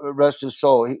soon, rest his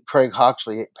soul, Craig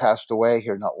Hawksley passed away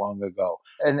here not long ago.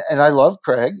 And I love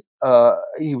Craig.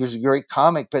 He was a great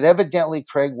comic, but evidently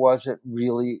Craig wasn't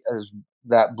really as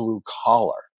that blue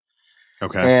collar.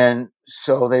 Okay. And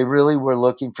so they really were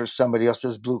looking for somebody else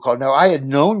as blue collar. Now, I had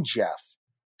known Jeff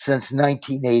since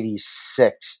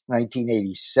 1986,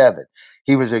 1987.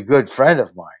 He was a good friend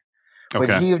of mine,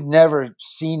 but he had never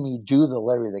seen me do the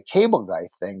Larry the Cable Guy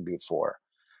thing before.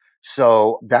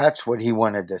 So that's what he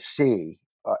wanted to see.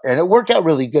 And it worked out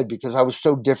really good because I was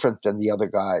so different than the other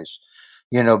guys,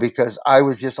 you know, because I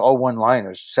was just all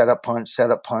one-liners, set up, punch,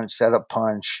 set up, punch, set up,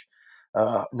 punch.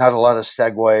 Not a lot of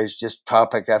segues, just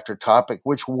topic after topic,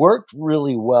 which worked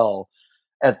really well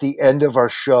at the end of our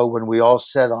show when we all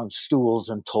sat on stools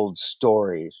and told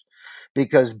stories,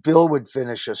 because Bill would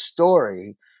finish a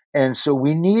story. And so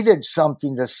we needed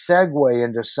something to segue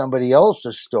into somebody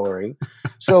else's story.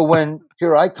 So when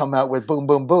here I come out with boom,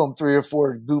 boom, boom, 3 or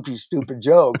 4 goofy, stupid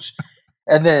jokes,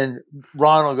 and then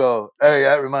Ron will go, hey,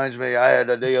 that reminds me, I had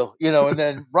a deal, you know, and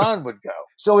then Ron would go.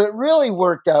 So it really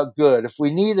worked out good. If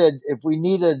we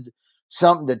needed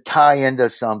something to tie into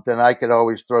something, I could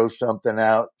always throw something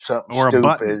out, something or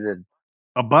stupid.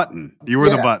 A button. You were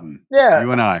the button. Yeah.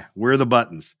 You and I, we're the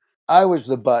buttons. I was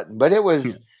the button, but it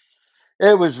was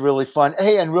really fun.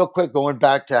 Hey, and real quick, going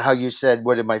back to how you said,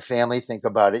 what did my family think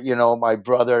about it? You know, my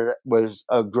brother was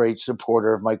a great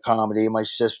supporter of my comedy. My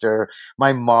sister,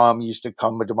 my mom used to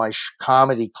come to my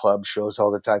comedy club shows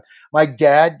all the time. My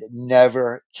dad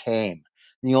never came.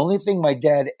 The only thing my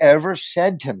dad ever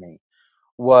said to me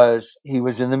was he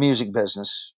was in the music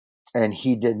business and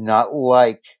he did not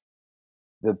like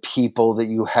the people that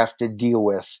you have to deal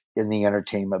with in the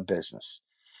entertainment business.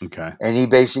 Okay. And he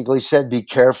basically said, be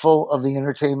careful of the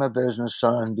entertainment business,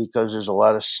 son, because there's a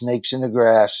lot of snakes in the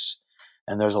grass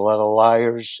and there's a lot of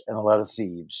liars and a lot of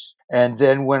thieves. And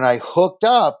then when I hooked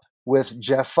up with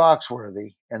Jeff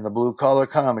Foxworthy and the Blue Collar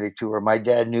Comedy Tour, my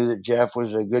dad knew that Jeff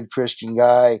was a good Christian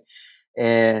guy.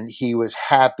 And he was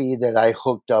happy that I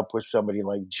hooked up with somebody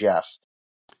like Jeff.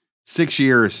 6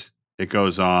 years it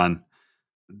goes on.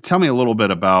 Tell me a little bit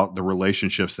about the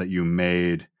relationships that you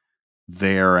made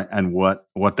there and what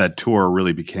that tour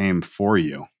really became for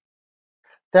you.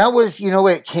 That was, you know,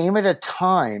 it came at a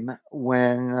time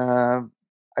when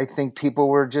I think people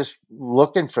were just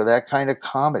looking for that kind of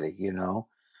comedy, you know.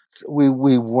 We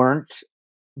weren't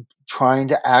trying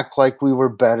to act like we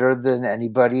were better than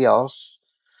anybody else.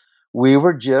 We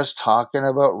were just talking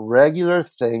about regular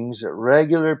things that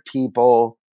regular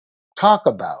people talk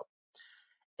about.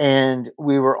 And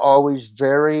we were always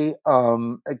very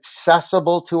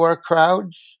accessible to our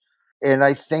crowds. And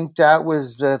I think that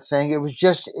was the thing. It was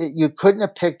just, you couldn't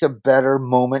have picked a better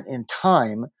moment in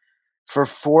time for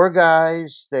 4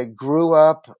 guys that grew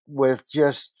up with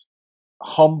just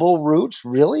humble roots,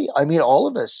 really. I mean, all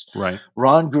of us. Right.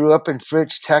 Ron grew up in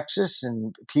Fritz, Texas,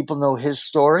 and people know his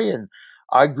story. And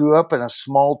I grew up in a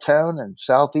small town in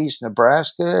southeast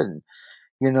Nebraska, and,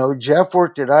 you know, Jeff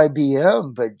worked at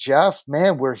IBM, but Jeff,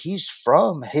 man, where he's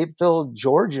from, Hapeville,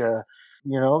 Georgia,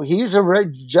 you know, he's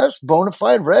just bona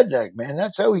fide redneck, man.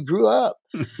 That's how he grew up.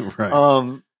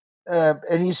 Right.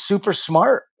 And he's super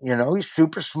smart, you know, he's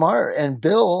super smart. And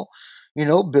Bill, you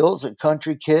know, Bill's a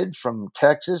country kid from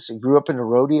Texas. He grew up in a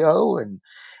rodeo.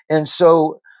 And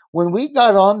so when we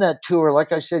got on that tour,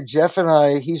 like I said, Jeff and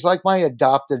I, he's like my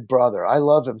adopted brother. I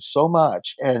love him so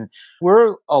much. And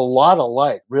we're a lot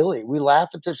alike, really. We laugh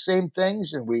at the same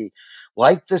things and we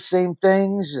like the same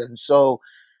things. And so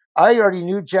I already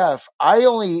knew Jeff.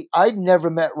 I'd never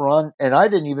met Ron, and I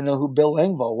didn't even know who Bill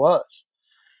Engvall was.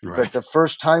 Right. But the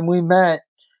first time we met,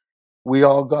 we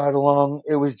all got along.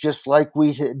 It was just like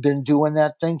we had been doing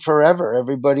that thing forever.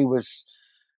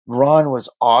 Ron was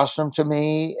awesome to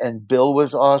me and Bill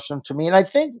was awesome to me. And I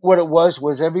think what it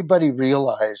was everybody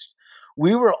realized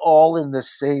we were all in the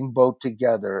same boat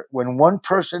together. When one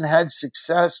person had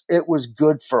success, it was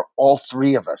good for all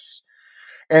three of us.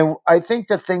 And I think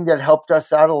the thing that helped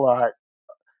us out a lot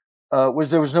was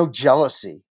there was no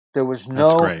jealousy. There was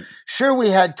sure, we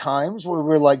had times where we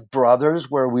were like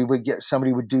brothers, where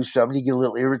somebody would do something, you get a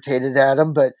little irritated at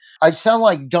him. But I sound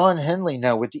like Don Henley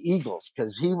now with the Eagles,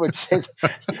 because he would say,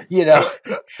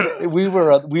 we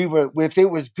were, if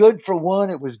it was good for one,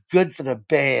 it was good for the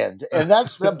band. And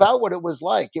that's about what it was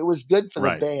like. It was good for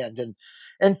the band.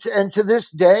 And to this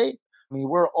day, I mean,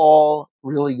 we're all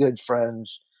really good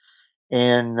friends.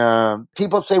 And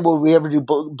people say, will we ever do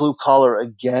Blue Collar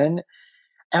again?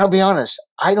 And I'll be honest,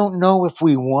 I don't know if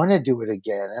we want to do it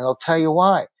again. And I'll tell you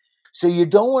why. So you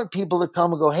don't want people to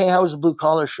come and go, hey, how was the Blue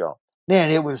Collar show? Man,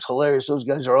 it was hilarious. Those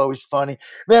guys are always funny.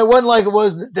 Man, it wasn't like it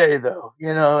was in the day, though.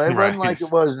 It wasn't like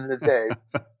it was in the day.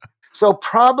 So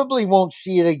probably won't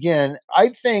see it again. I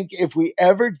think if we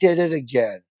ever did it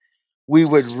again, we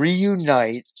would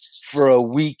reunite for a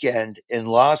weekend in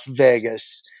Las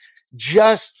Vegas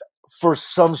just for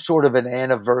some sort of an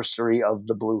anniversary of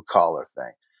the Blue Collar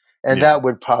thing. And that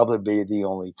would probably be the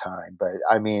only time. But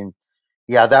I mean,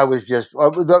 yeah, that was just,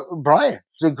 Brian,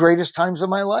 it's the greatest times of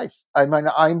my life. I mean,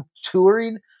 I'm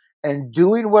touring and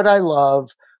doing what I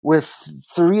love with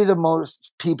three of the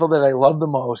most people that I love the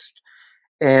most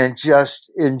and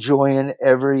just enjoying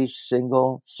every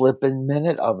single flipping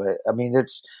minute of it. I mean,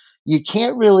 you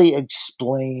can't really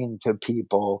explain to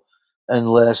people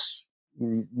unless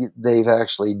they've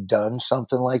actually done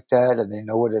something like that and they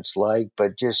know what it's like,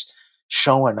 but just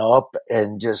showing up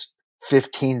and just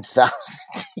 15,000.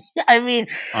 I mean,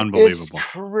 unbelievable.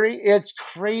 It's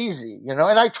crazy, And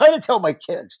I try to tell my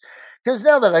kids, because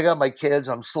now that I got my kids,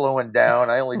 I'm slowing down.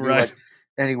 I only do like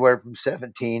anywhere from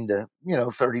 17 to,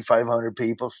 3,500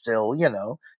 people still,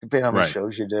 depending on the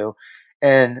shows you do.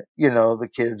 And, the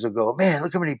kids will go, man,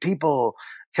 look how many people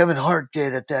Kevin Hart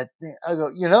did at that thing. I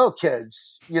go,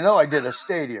 kids, I did a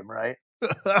stadium, right?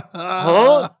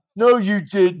 Huh? No, you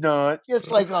did not.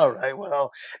 It's like, all right,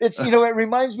 well, it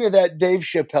reminds me of that Dave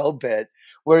Chappelle bit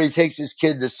where he takes his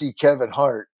kid to see Kevin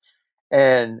Hart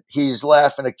and he's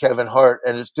laughing at Kevin Hart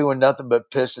and it's doing nothing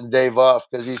but pissing Dave off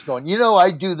because he's going,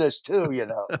 I do this too,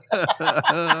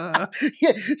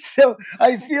 So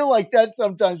I feel like that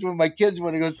sometimes when my kids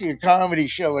want to go see a comedy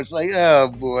show, it's like, oh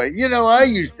boy, I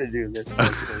used to do this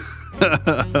like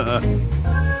this.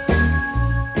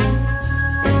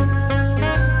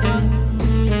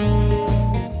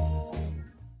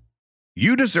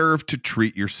 You deserve to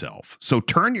treat yourself, so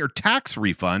turn your tax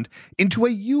refund into a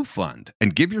U fund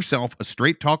and give yourself a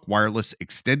Straight Talk Wireless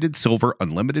Extended Silver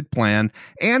Unlimited plan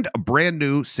and a brand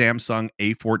new Samsung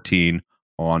A14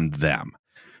 on them.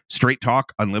 Straight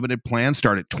Talk Unlimited plans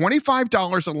start at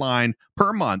 $25 a line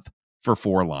per month for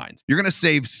 4 lines. You're going to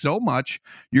save so much,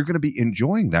 you're going to be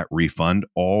enjoying that refund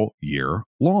all year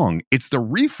long. It's the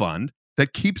refund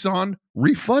that keeps on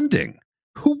refunding.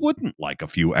 Who wouldn't like a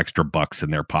few extra bucks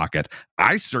in their pocket?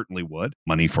 I certainly would.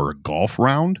 Money for a golf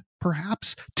round,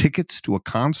 perhaps? Tickets to a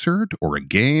concert or a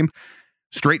game?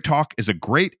 Straight Talk is a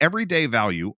great everyday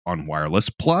value on wireless.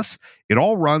 Plus, it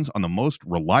all runs on the most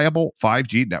reliable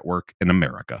 5G network in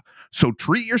America. So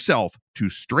treat yourself to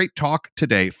Straight Talk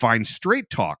today. Find Straight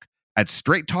Talk at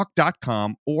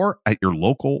straighttalk.com or at your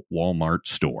local Walmart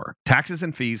store. Taxes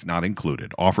and fees not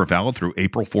included. Offer valid through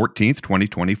April 14th,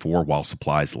 2024 while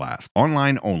supplies last.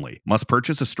 Online only. Must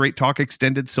purchase a Straight Talk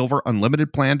Extended Silver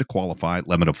Unlimited plan to qualify.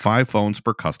 Limit of 5 phones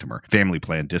per customer. Family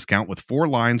plan discount with 4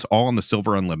 lines all on the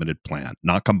Silver Unlimited plan.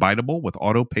 Not combinable with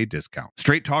auto pay discount.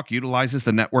 Straight Talk utilizes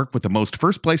the network with the most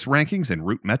first place rankings in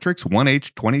Root Metrics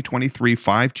 1H 2023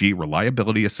 5G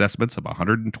reliability assessments of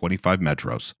 125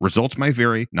 metros. Results may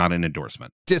vary, not an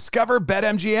endorsement. Discover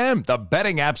BetMGM, the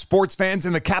betting app sports fans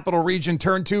in the capital region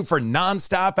turn to for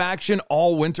nonstop action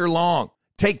all winter long.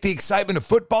 Take the excitement of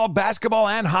football, basketball,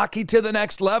 and hockey to the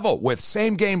next level with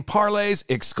same-game parlays,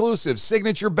 exclusive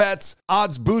signature bets,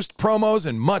 odds boost promos,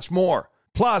 and much more.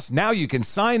 Plus, now you can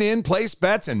sign in, place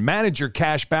bets, and manage your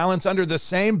cash balance under the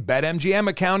same BetMGM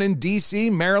account in D.C.,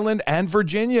 Maryland, and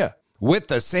Virginia. With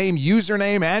the same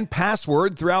username and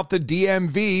password throughout the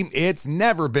DMV, it's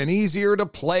never been easier to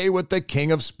play with the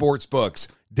king of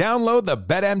sportsbooks. Download the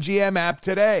BetMGM app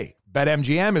today.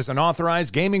 BetMGM is an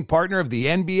authorized gaming partner of the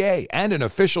NBA and an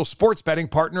official sports betting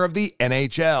partner of the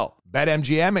NHL.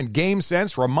 BetMGM and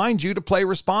GameSense remind you to play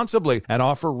responsibly and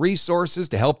offer resources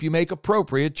to help you make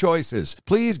appropriate choices.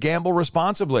 Please gamble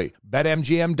responsibly.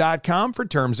 BetMGM.com for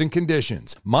terms and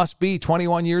conditions. Must be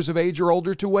 21 years of age or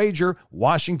older to wager.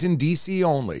 Washington, D.C.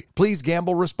 only. Please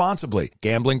gamble responsibly.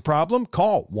 Gambling problem?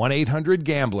 Call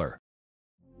 1-800-GAMBLER.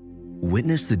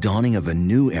 Witness the dawning of a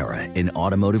new era in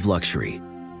automotive luxury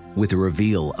with a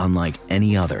reveal unlike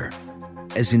any other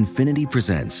as Infiniti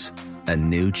presents a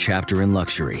new chapter in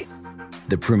luxury,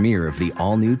 the premiere of the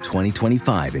all-new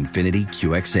 2025 Infiniti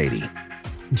QX80.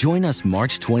 Join us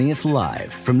March 20th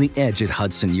live from the Edge at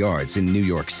Hudson Yards in New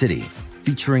York City,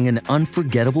 featuring an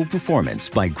unforgettable performance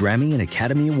by Grammy and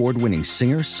Academy Award-winning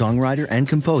singer, songwriter, and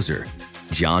composer,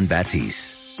 Jon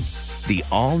Batiste. The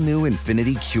all-new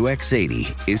Infiniti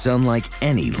QX80 is unlike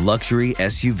any luxury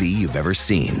SUV you've ever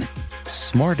seen.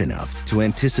 Smart enough to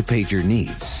anticipate your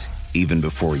needs, even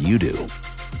before you do.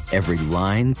 Every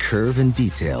line, curve, and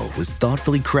detail was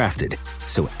thoughtfully crafted,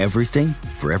 so everything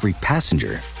for every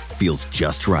passenger feels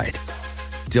just right.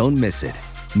 Don't miss it.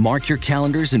 Mark your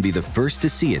calendars and be the first to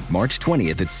see it March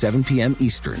 20th at 7 p.m.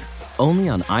 Eastern, only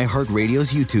on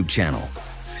iHeartRadio's YouTube channel.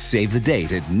 Save the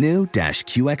date at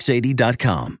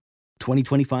new-QX80.com.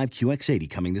 2025 QX80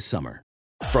 coming this summer.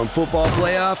 From football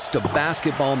playoffs to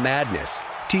basketball madness,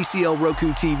 TCL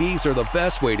Roku TVs are the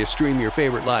best way to stream your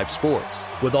favorite live sports.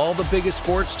 With all the biggest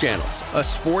sports channels, a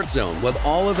sports zone with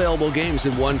all available games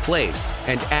in one place,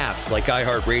 and apps like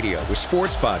iHeartRadio with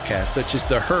sports podcasts such as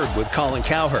The Herd with Colin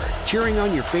Cowherd. Cheering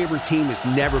on your favorite team has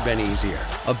never been easier.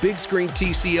 A big screen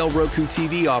TCL Roku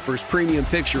TV offers premium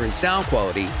picture and sound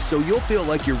quality, so you'll feel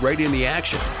like you're right in the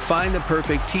action. Find the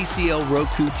perfect TCL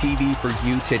Roku TV for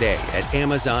you today at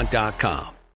Amazon.com.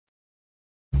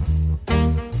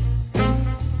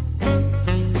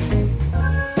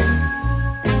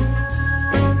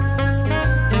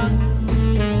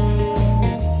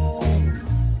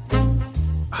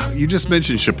 You just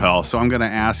mentioned Chappelle, so I'm going to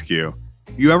ask you,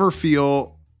 you ever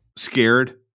feel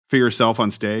scared for yourself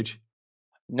on stage?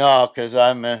 No, because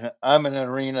I'm in an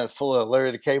arena full of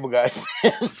Larry the Cable Guy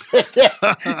fans.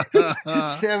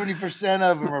 70%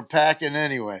 of them are packing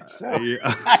anyway. So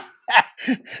yeah.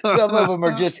 Some of them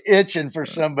are just itching for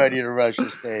somebody to rush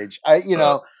the stage. You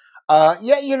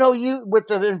with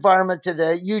the environment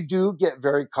today, you do get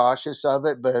very cautious of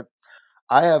it. But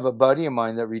I have a buddy of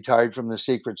mine that retired from the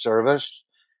Secret Service.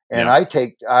 And yeah.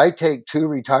 I take two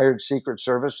retired Secret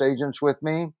Service agents with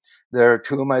me. They're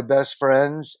two of my best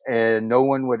friends, and no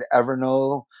one would ever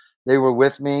know they were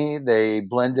with me. They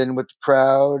blend in with the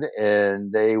crowd,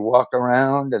 and they walk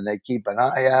around, and they keep an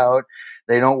eye out.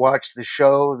 They don't watch the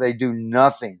show. They do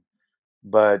nothing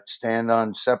but stand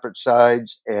on separate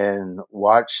sides and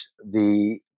watch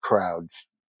the crowds.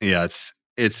 Yeah,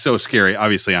 it's so scary.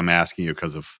 Obviously, I'm asking you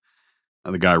because of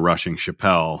the guy rushing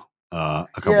Chappelle. A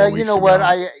couple of weeks you know ago. what?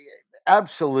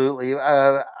 Absolutely. You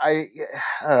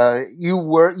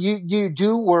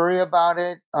do worry about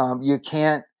it. You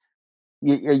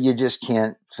just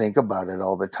can't think about it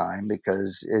all the time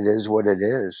because it is what it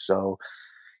is. So,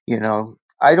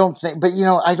 I don't think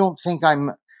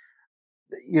I'm,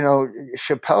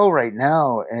 Chappelle right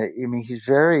now. I mean, he's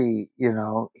very,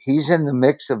 he's in the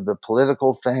mix of the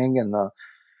political thing and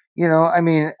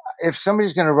if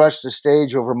somebody's going to rush the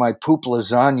stage over my poop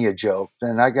lasagna joke,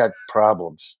 then I got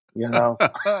problems, They're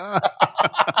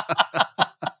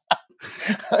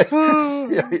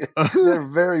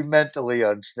very mentally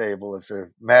unstable if they're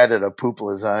mad at a poop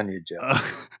lasagna joke.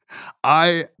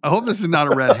 I hope this is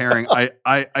not a red herring.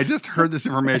 I just heard this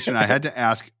information. I had to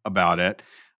ask about it.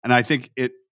 And I think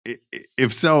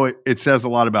if so, it says a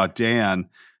lot about Dan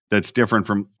that's different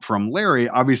from Larry,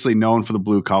 obviously known for the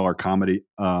blue collar comedy.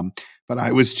 But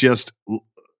I was just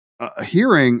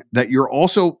hearing that you're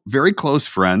also very close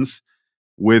friends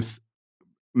with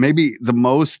maybe the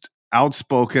most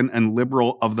outspoken and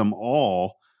liberal of them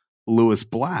all, Lewis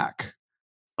Black.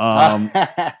 How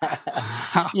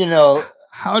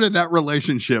did that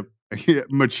relationship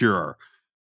mature?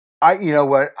 You know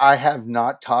what? I have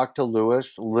not talked to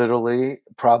Lewis literally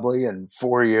probably in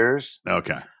 4 years.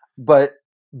 Okay. But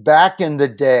back in the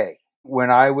day,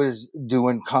 when I was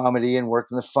doing comedy and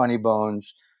working the Funny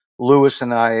Bones, Lewis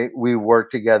and we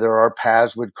worked together. Our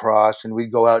paths would cross and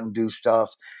we'd go out and do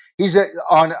stuff.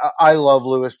 I love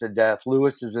Lewis to death.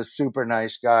 Lewis is a super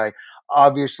nice guy.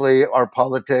 Obviously, our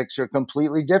politics are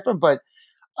completely different, but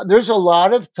There's a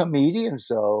lot of comedians,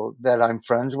 though, that I'm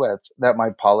friends with that my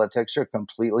politics are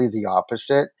completely the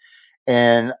opposite.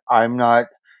 And I'm not.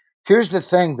 Here's the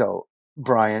thing, though,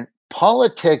 Brian.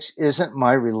 Politics isn't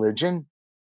my religion.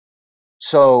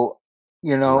 So,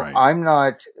 Right. I'm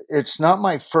not, it's not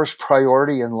my first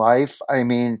priority in life. I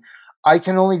mean, I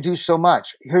can only do so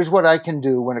much. Here's what I can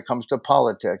do when it comes to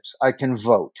politics. I can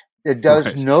vote. It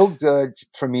does Right. no good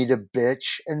for me to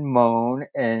bitch and moan.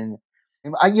 And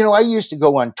I used to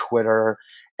go on Twitter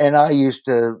and I used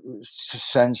to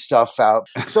send stuff out.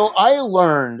 So I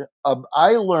learned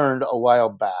a while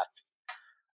back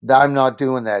that I'm not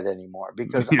doing that anymore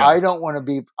because Yeah. I don't want to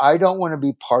be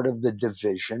part of the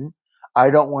division. I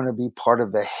don't want to be part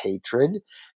of the hatred,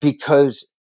 because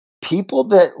people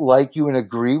that like you and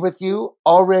agree with you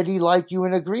already like you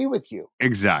and agree with you.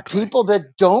 Exactly. People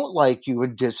that don't like you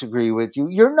and disagree with you,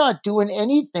 you're not doing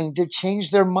anything to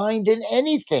change their mind in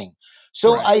anything.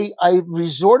 So Right. I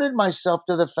resorted myself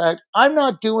to the fact I'm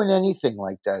not doing anything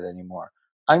like that anymore.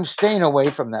 I'm staying away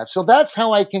from that. So that's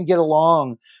how I can get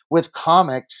along with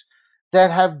comics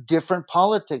that have different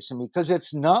politics in me, because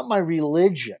it's not my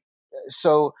religion.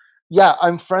 So yeah,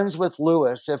 I'm friends with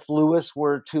Lewis. If Lewis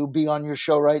were to be on your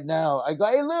show right now, I go,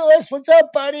 "Hey, Lewis, what's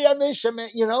up, buddy? I miss you, man."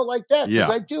 Like that, because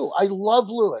Yeah. I do. I love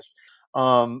Lewis.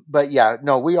 But yeah,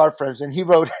 no, we are friends. And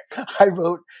I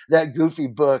wrote that goofy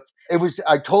book.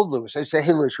 I told Lewis, I said,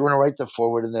 "Hey, Lewis, you want to write the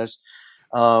forward in this?"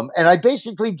 And I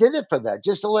basically did it for that,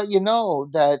 just to let you know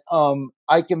that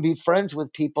I can be friends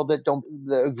with people that don't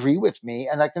agree with me,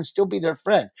 and I can still be their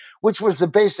friend, which was the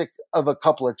basic of a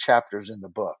couple of chapters in the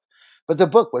book. But the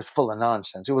book was full of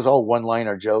nonsense. It was all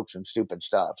one-liner jokes and stupid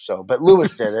stuff. But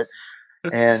Lewis did it,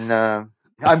 and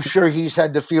I'm sure he's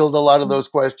had to field a lot of those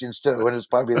questions too, and it's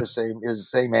probably his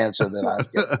same answer that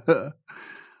I've given.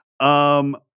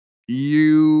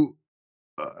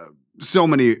 So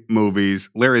many movies: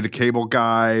 Larry the Cable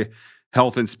Guy,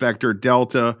 Health Inspector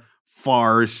Delta,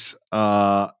 Farce,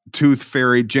 Tooth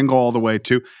Fairy, Jingle All the Way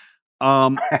too,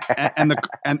 and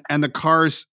the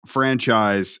Cars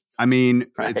franchise. I mean,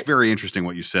 Right. It's very interesting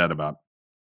what you said about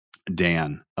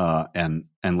Dan and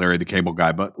Larry the Cable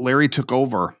Guy, but Larry took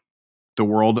over the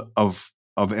world of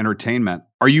entertainment.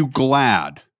 Are you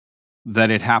glad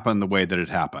that it happened the way that it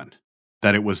happened?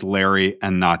 That it was Larry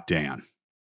and not Dan?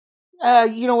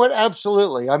 You know what?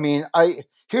 Absolutely. I mean,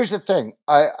 here's the thing.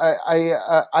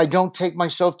 I don't take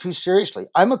myself too seriously.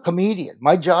 I'm a comedian.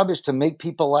 My job is to make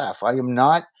people laugh. I am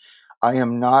not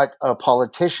a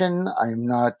politician. I'm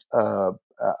not a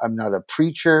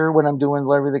preacher when I'm doing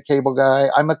Larry the Cable Guy.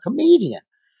 I'm a comedian.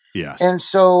 Yes. And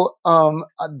so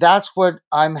that's what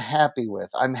I'm happy with.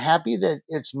 I'm happy that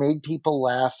it's made people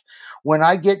laugh. When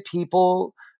I get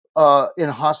people in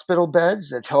hospital beds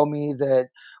that tell me that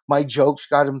my jokes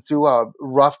got them through a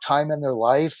rough time in their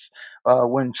life,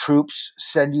 when troops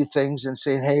send you things and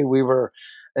saying, "Hey, we were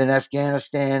in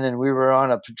Afghanistan and we were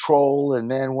on a patrol, and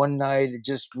man, one night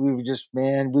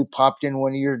we popped in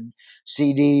one of your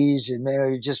CDs and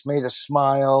man, it just made us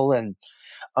smile." And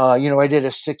I did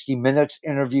a 60 Minutes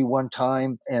interview one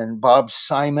time, and Bob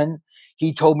Simon,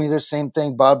 he told me the same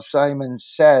thing. Bob Simon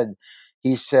said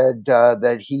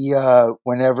that he,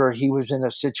 whenever he was in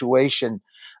a situation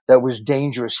that was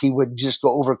dangerous, he would just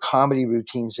go over comedy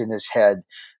routines in his head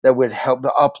that would help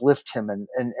to uplift him.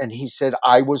 And he said,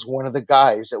 I was one of the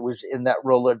guys that was in that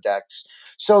Rolodex.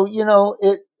 So,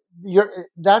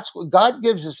 that's what God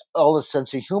gives us, all a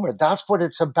sense of humor. That's what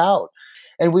it's about.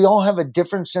 And we all have a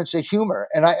different sense of humor.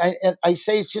 And I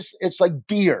say it's like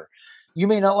beer. You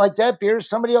may not like that beer.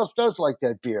 Somebody else does like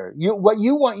that beer. What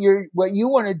you want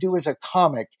to do as a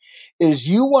comic is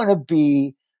you want to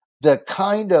be the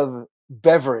kind of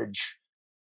beverage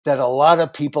that a lot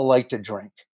of people like to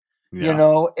drink.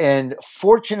 Yeah. And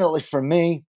fortunately for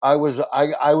me, I was in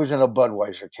a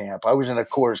Budweiser camp. I was in a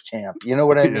Coors camp. You know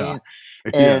what I mean?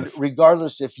 And Yes.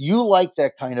 regardless, if you like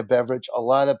that kind of beverage, a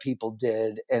lot of people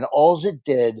did. And all it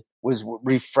did was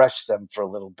refresh them for a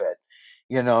little bit,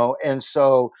 And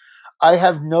so I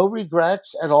have no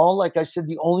regrets at all. Like I said,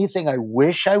 the only thing I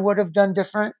wish I would have done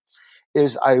different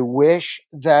is I wish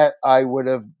that I would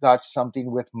have got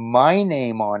something with my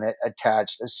name on it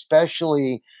attached,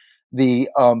 especially the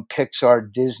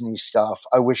Pixar Disney stuff.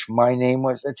 I wish my name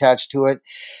was attached to it.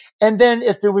 And then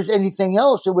if there was anything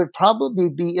else, it would probably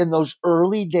be in those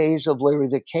early days of Larry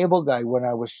the Cable Guy when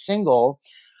I was single.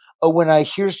 When I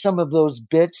hear some of those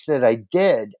bits that I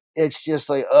did, it's just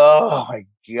like, oh my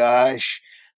gosh,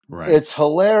 Right. It's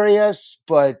hilarious,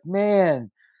 but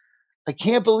man, I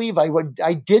can't believe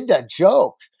I did that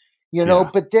joke, Yeah.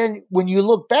 But then when you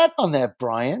look back on that,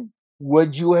 Brian,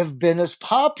 would you have been as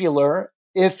popular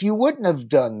if you wouldn't have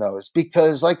done those,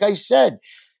 because like I said,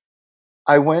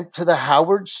 I went to the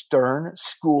Howard Stern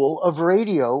School of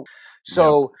Radio.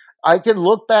 So I can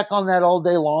look back on that all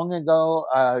day long and go,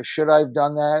 should I have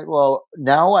done that? Well,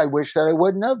 now I wish that I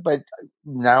wouldn't have, but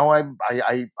now I'm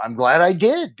glad I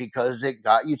did, because it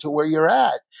got you to where you're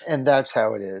at. And that's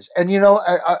how it is. And,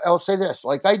 I'll say this,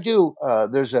 like I do,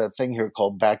 there's a thing here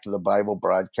called Back to the Bible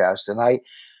broadcast. And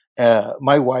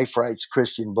my wife writes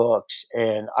Christian books,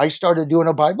 and I started doing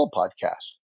a Bible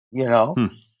podcast,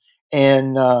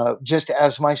 and just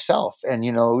as myself. And,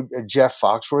 Jeff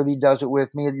Foxworthy does it with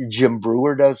me. Jim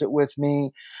Brewer does it with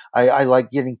me. I like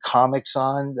getting comics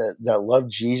on that love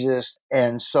Jesus.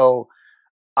 And so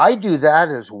I do that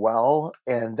as well.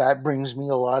 And that brings me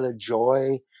a lot of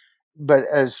joy. But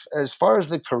as far as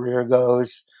the career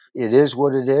goes, it is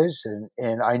what it is.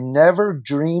 And I never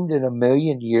dreamed in a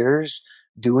million years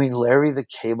doing Larry the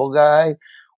Cable Guy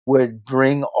would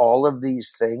bring all of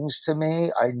these things to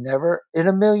me. I never, in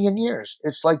a million years.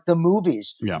 It's like the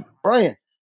movies. Yeah. Brian,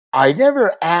 I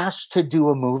never asked to do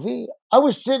a movie. I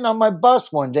was sitting on my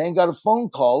bus one day and got a phone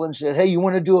call and said, hey, you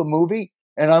want to do a movie?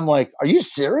 And I'm like, are you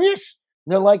serious?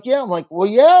 And they're like, yeah. I'm like, well,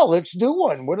 yeah, let's do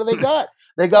one. What do they got?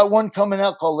 They got one coming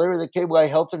out called Larry the Cable Guy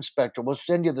Health Inspector. We'll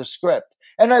send you the script.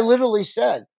 And I literally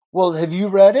said, well, have you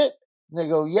read it? And they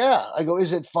go, yeah. I go,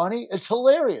 is it funny? It's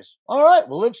hilarious. All right,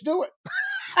 well, let's do it.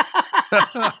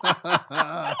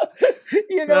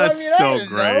 That's so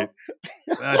great.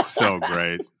 That's so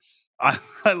great. I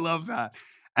love that.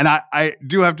 And I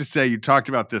do have to say, you talked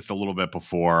about this a little bit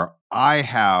before. I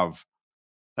have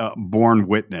borne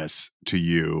witness to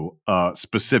you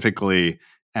specifically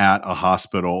at a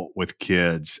hospital with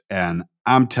kids. And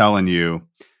I'm telling you,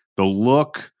 the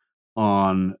look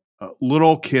on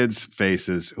little kids'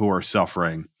 faces who are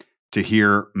suffering to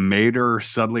hear Mater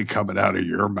suddenly coming out of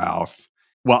your mouth.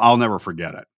 Well, I'll never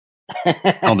forget it.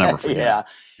 I'll never forget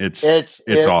it.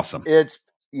 It's awesome.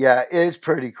 It's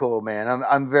pretty cool, man.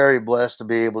 I'm very blessed to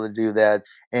be able to do that.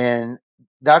 And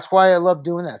that's why I love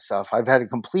doing that stuff. I've had a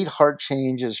complete heart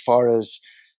change as far as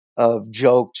of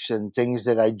jokes and things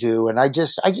that I do. And I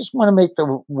just want to make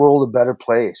the world a better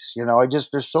place.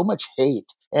 There's so much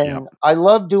hate. And I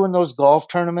love doing those golf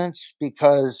tournaments,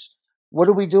 because what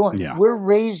are we doing? Yeah. We're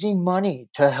raising money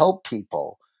to help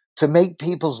people, to make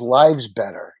people's lives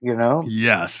better,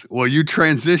 Yes. Well, you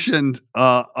transitioned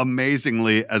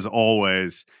amazingly, as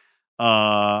always.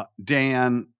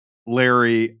 Dan,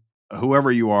 Larry, whoever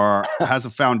you are, has a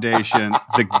foundation,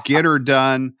 the Get Her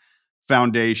Done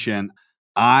Foundation.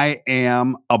 I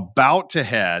am about to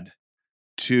head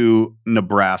to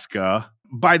Nebraska.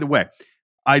 By the way,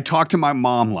 I talked to my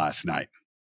mom last night,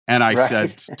 and I said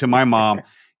to my mom,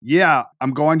 yeah,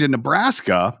 I'm going to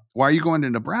Nebraska. Why are you going to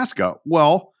Nebraska?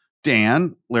 Well,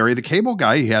 Dan, Larry the Cable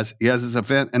Guy, he has his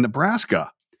event in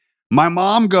Nebraska. My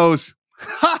mom goes,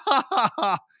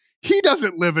 he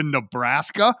doesn't live in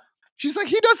Nebraska. She's like,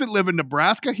 he doesn't live in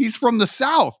Nebraska. He's from the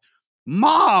South.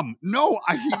 Mom, no,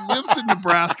 he lives in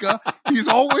Nebraska. He's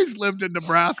always lived in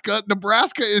Nebraska.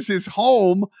 Nebraska is his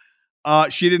home.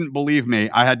 She didn't believe me.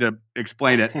 I had to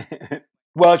explain it.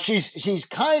 Well, she's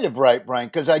kind of right, Brian,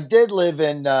 because I did live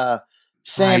in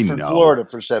Sanford, Florida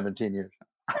for 17 years.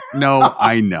 No,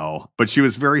 I know. But she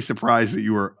was very surprised that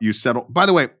you settled. By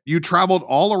the way, you traveled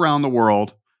all around the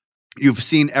world. You've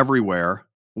seen everywhere.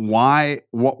 Why?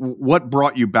 What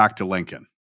brought you back to Lincoln?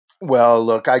 Well,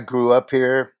 look, I grew up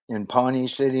here in Pawnee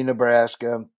City,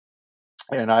 Nebraska,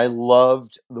 and I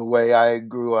loved the way I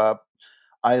grew up.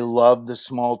 I love the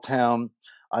small town.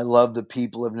 I love the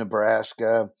people of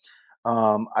Nebraska.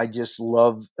 I just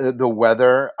love the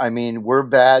weather. I mean, we're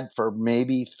bad for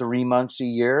maybe 3 months a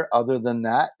year. Other than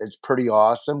that, it's pretty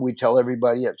awesome. We tell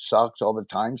everybody it sucks all the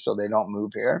time, so they don't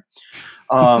move here.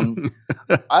 Don't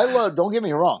get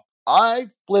me wrong, I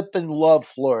flippin' love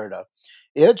Florida.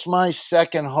 It's my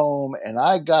second home, and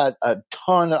I got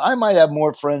I might have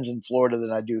more friends in Florida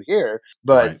than I do here.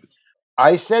 But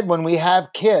I said, when we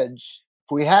have kids,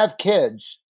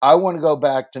 I want to go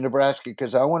back to Nebraska,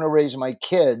 because I want to raise my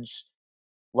kids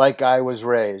like I was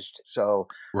raised. So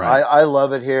I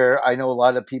love it here. I know a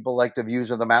lot of people like the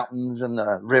views of the mountains and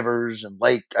the rivers and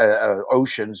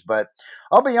oceans, but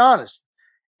I'll be honest,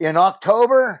 in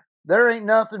October, there ain't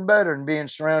nothing better than being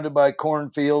surrounded by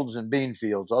cornfields and bean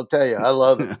fields. I'll tell you, I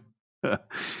love it.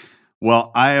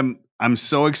 Well, I'm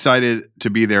so excited to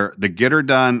be there. The Get Her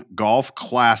Done Golf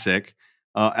Classic.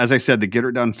 As I said, the Get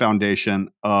Her Done Foundation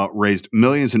raised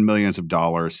millions and millions of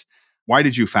dollars. Why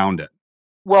did you found it?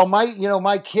 Well,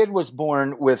 my kid was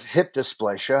born with hip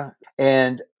dysplasia,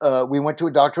 and we went to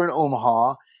a doctor in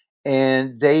Omaha,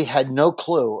 And they had no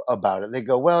clue about it. They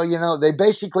go, well, they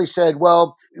basically said,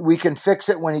 well, we can fix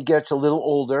it when he gets a little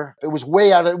older. It was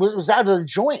it was out of the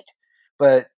joint,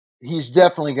 but he's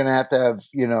definitely going to have,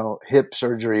 hip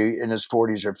surgery in his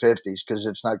 40s or 50s because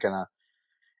it's not going to.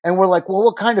 And we're like, well,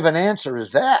 what kind of an answer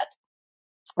is that?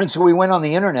 And so we went on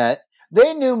the internet.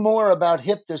 They knew more about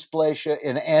hip dysplasia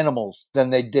in animals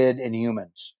than they did in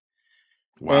humans.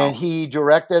 Wow. And he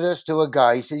directed us to a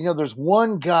guy. He said, there's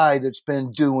one guy that's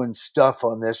been doing stuff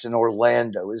on this in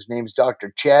Orlando. His name's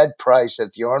Dr. Chad Price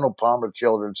at the Arnold Palmer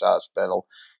Children's Hospital.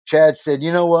 Chad said,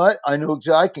 you know what? I know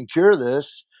I can cure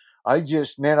this. I've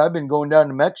been going down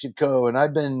to Mexico and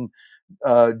I've been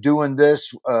doing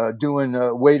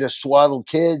a way to swaddle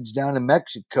kids down in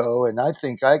Mexico. And I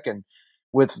think I can,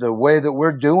 with the way that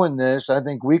we're doing this, I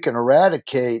think we can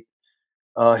eradicate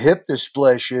hip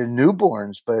dysplasia in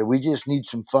newborns, but we just need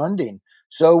some funding.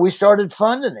 So we started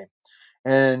funding him.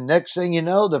 And next thing you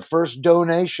know, the first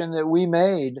donation that we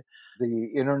made, the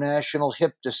International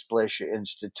Hip Dysplasia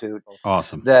Institute.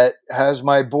 Awesome. That has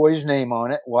my boy's name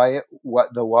on it,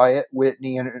 the Wyatt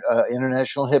Whitney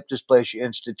International Hip Dysplasia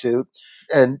Institute.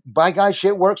 And by gosh,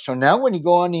 it works. So now when you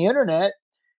go on the internet,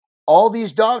 all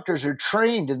these doctors are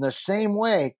trained in the same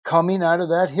way coming out of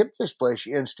that Hip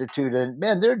Dysplasia Institute. And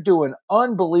man, they're doing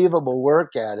unbelievable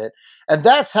work at it. And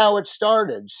that's how it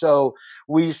started. So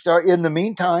in the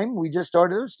meantime, we just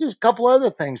started, let's do a couple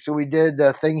other things. So we did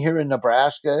a thing here in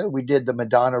Nebraska. We did the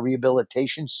Madonna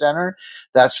Rehabilitation Center.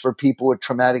 That's for people with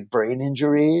traumatic brain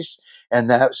injuries. And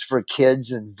that's for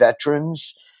kids and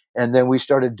veterans. And then we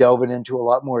started delving into a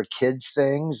lot more kids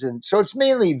things. And so it's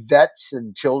mainly vets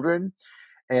and children.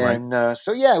 And right.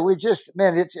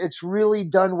 It's really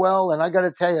done well. And I got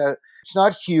to tell you, it's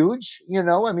not huge. When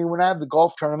I have the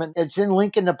golf tournament, it's in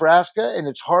Lincoln, Nebraska, and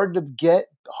it's hard to get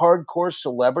hardcore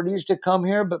celebrities to come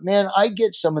here. But man, I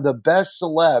get some of the best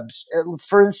celebs.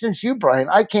 For instance, you, Brian,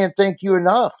 I can't thank you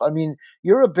enough. I mean,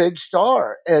 you're a big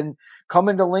star, and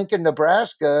coming to Lincoln,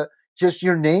 Nebraska, just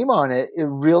your name on it, it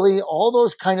really, all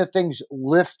those kind of things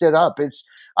lift it up.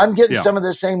 I'm getting some of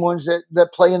the same ones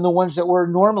that play in the ones that we're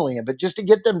normally in, but just to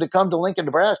get them to come to Lincoln,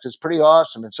 Nebraska is pretty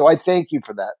awesome. And so I thank you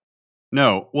for that.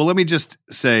 No, well, let me just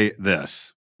say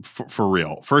this for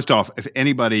real. First off, if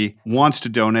anybody wants to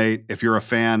donate, if you're a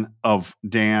fan of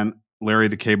Dan, Larry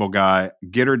the Cable Guy,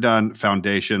 Get Her Done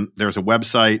Foundation, there's a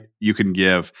website you can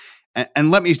give. And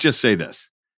let me just say this.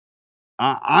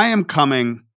 I am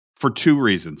coming for two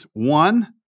reasons.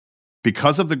 One,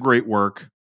 because of the great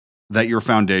work that your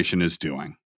foundation is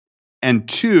doing. And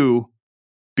two,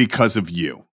 because of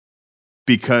you.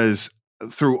 Because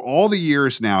through all the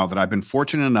years now that I've been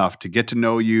fortunate enough to get to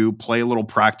know you, play a little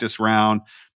practice round,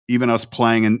 even us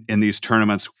playing in these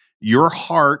tournaments, your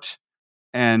heart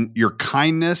and your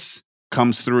kindness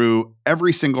comes through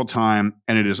every single time.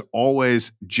 And it is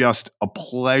always just a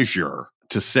pleasure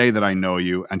to say that I know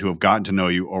you and to have gotten to know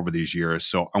you over these years.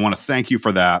 So I want to thank you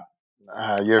for that.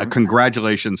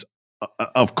 Congratulations,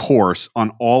 of course,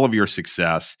 on all of your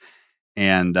success.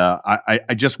 And I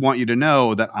just want you to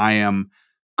know that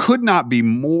could not be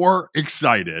more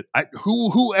excited.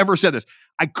 Whoever said this,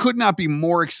 I could not be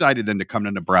more excited than to come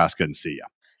to Nebraska and see you.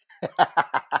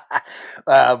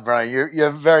 Brian,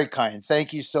 you're very kind.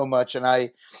 Thank you so much. And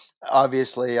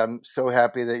I'm so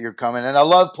happy that you're coming, and I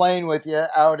love playing with you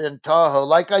out in Tahoe.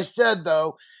 Like I said,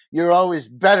 though, you're always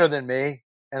better than me,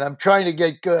 and I'm trying to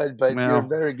get good, but you're a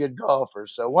very good golfer.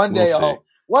 So one day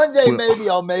maybe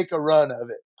I'll make a run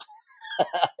of it.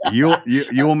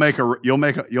 You'll make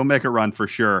a run for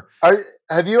sure.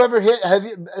 Have you ever hit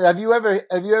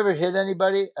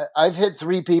anybody? I've hit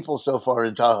 3 people so far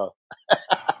in Tahoe. Oh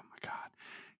my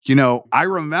God. I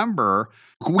remember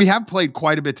we have played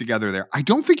quite a bit together there. I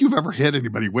don't think you've ever hit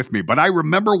anybody with me, but I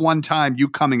remember one time you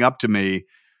coming up to me,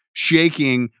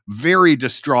 shaking, very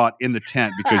distraught in the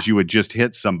tent because you had just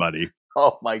hit somebody.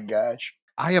 Oh my gosh.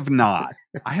 I have not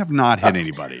hit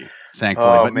anybody, thankfully.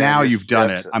 But man, now you've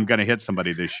done it. I'm going to hit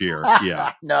somebody this year.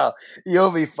 Yeah. No, you'll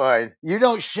be fine. You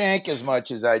don't shank as much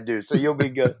as I do, so you'll be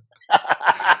good.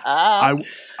 I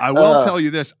will tell you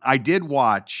this. I did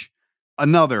watch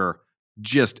another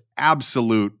just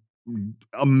absolute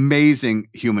amazing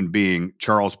human being,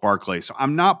 Charles Barkley. So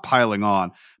I'm not piling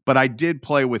on, but I did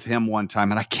play with him one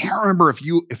time, and I can't remember if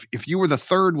you were the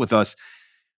third with us,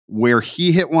 where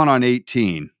he hit one on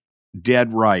 18,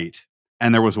 dead right,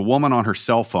 and there was a woman on her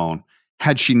cell phone.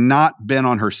 Had she not been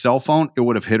on her cell phone, it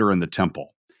would have hit her in the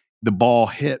temple. The ball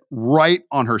hit right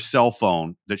on her cell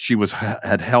phone that she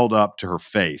had held up to her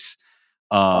face,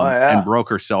 and broke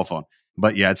her cell phone.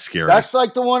 But yeah, it's scary. That's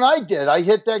like the one I did. I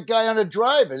hit that guy on a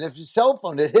drive, and if his cell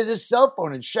phone, it hit his cell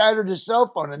phone and shattered his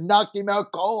cell phone and knocked him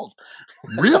out cold.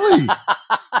 Really?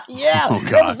 Yeah. Oh,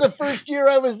 that was the first year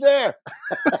I was there.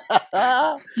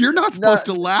 You're not supposed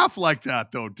to laugh like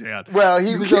that, though, Dan. Well,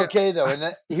 he was okay, though. And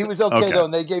Okay.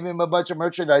 And they gave him a bunch of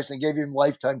merchandise and gave him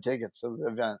lifetime tickets to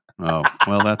the event. Oh,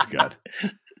 well, that's good.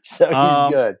 So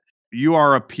he's good. You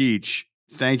are a peach.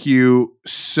 Thank you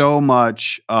so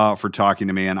much for talking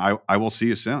to me, and I will see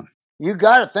you soon. You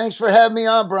got it. Thanks for having me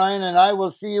on, Brian, and I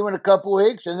will see you in a couple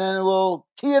weeks, and then we'll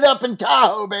tee it up in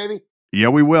Tahoe, baby. Yeah,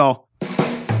 we will.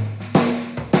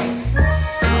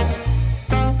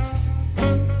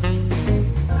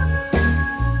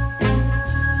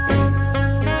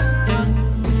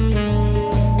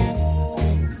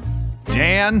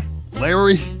 Dan,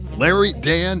 Larry,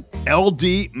 Dan,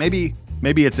 LD, maybe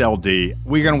it's LD.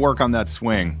 We're going to work on that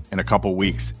swing in a couple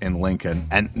weeks in Lincoln.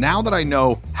 And now that I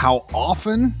know how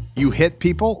often you hit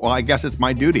people, well, I guess it's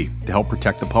my duty to help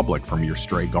protect the public from your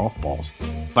stray golf balls.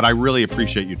 But I really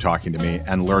appreciate you talking to me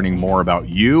and learning more about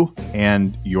you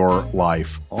and your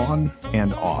life on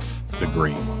and off the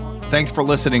green. Thanks for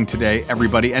listening today,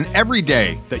 everybody. And every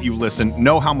day that you listen,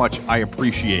 know how much I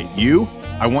appreciate you.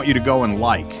 I want you to go and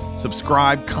like,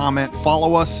 subscribe, comment,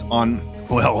 follow us on,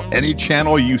 well, any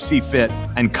channel you see fit,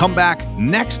 and come back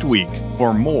next week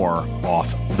for more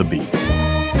Off the Beat.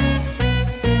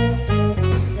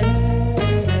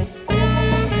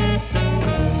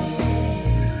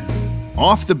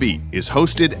 Off the Beat is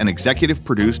hosted and executive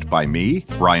produced by me,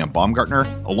 Brian Baumgartner,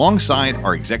 alongside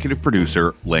our executive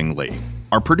producer, Ling Lee.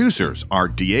 Our producers are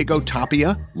Diego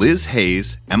Tapia, Liz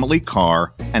Hayes, Emily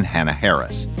Carr, and Hannah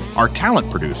Harris. Our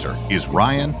talent producer is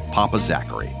Ryan Papa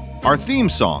Zachary. Our theme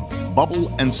song,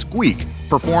 Bubble and Squeak,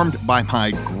 performed by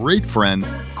my great friend,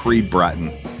 Creed Bratton,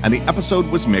 and the episode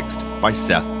was mixed by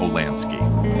Seth Olansky.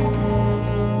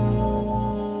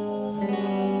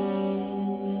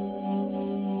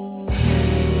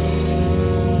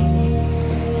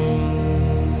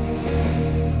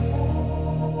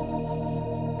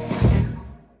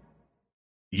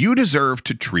 You deserve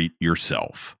to treat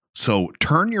yourself. So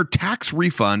turn your tax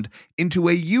refund into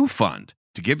a U fund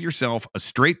to give yourself a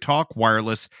Straight Talk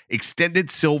Wireless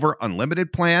Extended Silver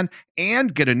Unlimited plan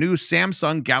and get a new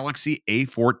Samsung Galaxy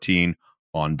A14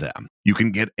 on them. You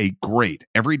can get a great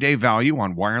everyday value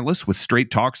on wireless with Straight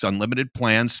Talk's unlimited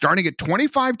plans starting at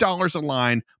 $25 a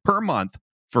line per month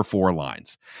for 4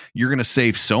 lines. You're going to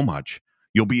save so much.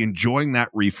 You'll be enjoying that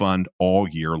refund all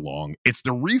year long. It's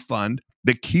the refund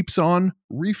that keeps on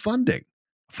refunding.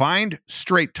 Find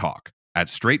Straight Talk at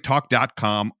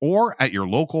straighttalk.com or at your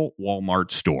local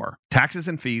Walmart store. Taxes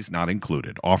and fees not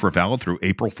included. Offer valid through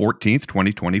April 14th,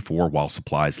 2024 while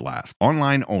supplies last.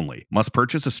 Online only. Must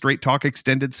purchase a Straight Talk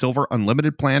Extended Silver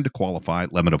Unlimited plan to qualify.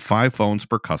 Limit of 5 phones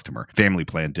per customer. Family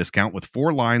plan discount with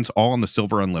 4 lines all on the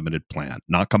Silver Unlimited plan.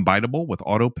 Not combinable with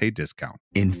auto pay discount.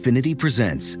 Infinity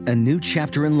presents a new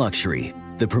chapter in luxury.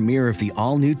 The premiere of the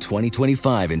all-new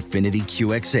 2025 Infiniti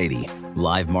QX80,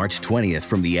 live March 20th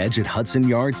from the Edge at Hudson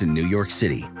Yards in New York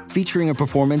City, featuring a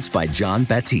performance by John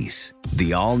Batiste.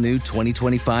 The all-new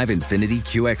 2025 Infiniti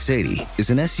QX80 is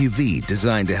an SUV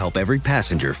designed to help every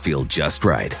passenger feel just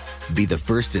right. Be the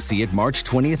first to see it March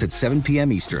 20th at 7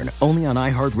 p.m. Eastern, only on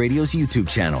iHeartRadio's YouTube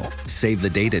channel. Save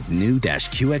the date at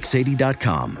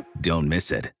new-QX80.com. Don't miss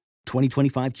it.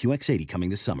 2025 QX80 coming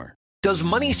this summer. Does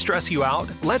money stress you out?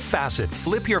 Let Facet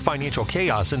flip your financial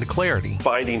chaos into clarity.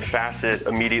 Finding Facet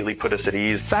immediately put us at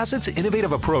ease. Facet's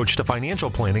innovative approach to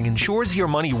financial planning ensures your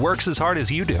money works as hard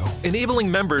as you do, enabling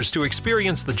members to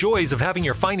experience the joys of having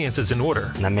your finances in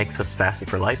order. And that makes us Facet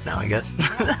for life now, I guess.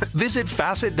 Visit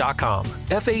Facet.com,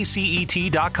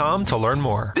 FACET.com to learn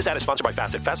more. This ad is sponsored by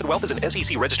Facet. Facet Wealth is an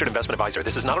SEC registered investment advisor.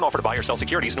 This is not an offer to buy or sell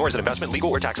securities, nor is it investment, legal,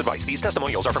 or tax advice. These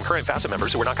testimonials are from current Facet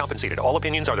members who are not compensated. All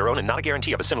opinions are their own and not a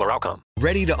guarantee of a similar outcome.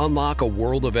 Ready to unlock a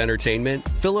world of entertainment?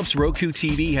 Philips Roku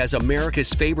TV has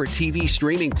America's favorite TV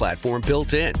streaming platform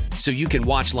built in, so you can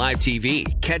watch live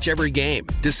TV, catch every game,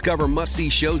 discover must-see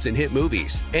shows and hit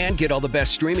movies, and get all the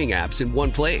best streaming apps in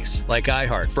one place, like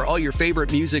iHeart for all your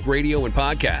favorite music, radio, and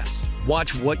podcasts.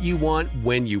 Watch what you want,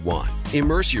 when you want.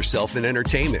 Immerse yourself in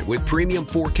entertainment with premium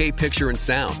 4K picture and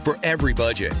sound for every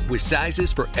budget, with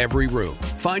sizes for every room.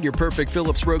 Find your perfect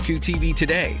Philips Roku TV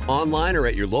today, online or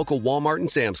at your local Walmart and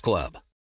Sam's Club.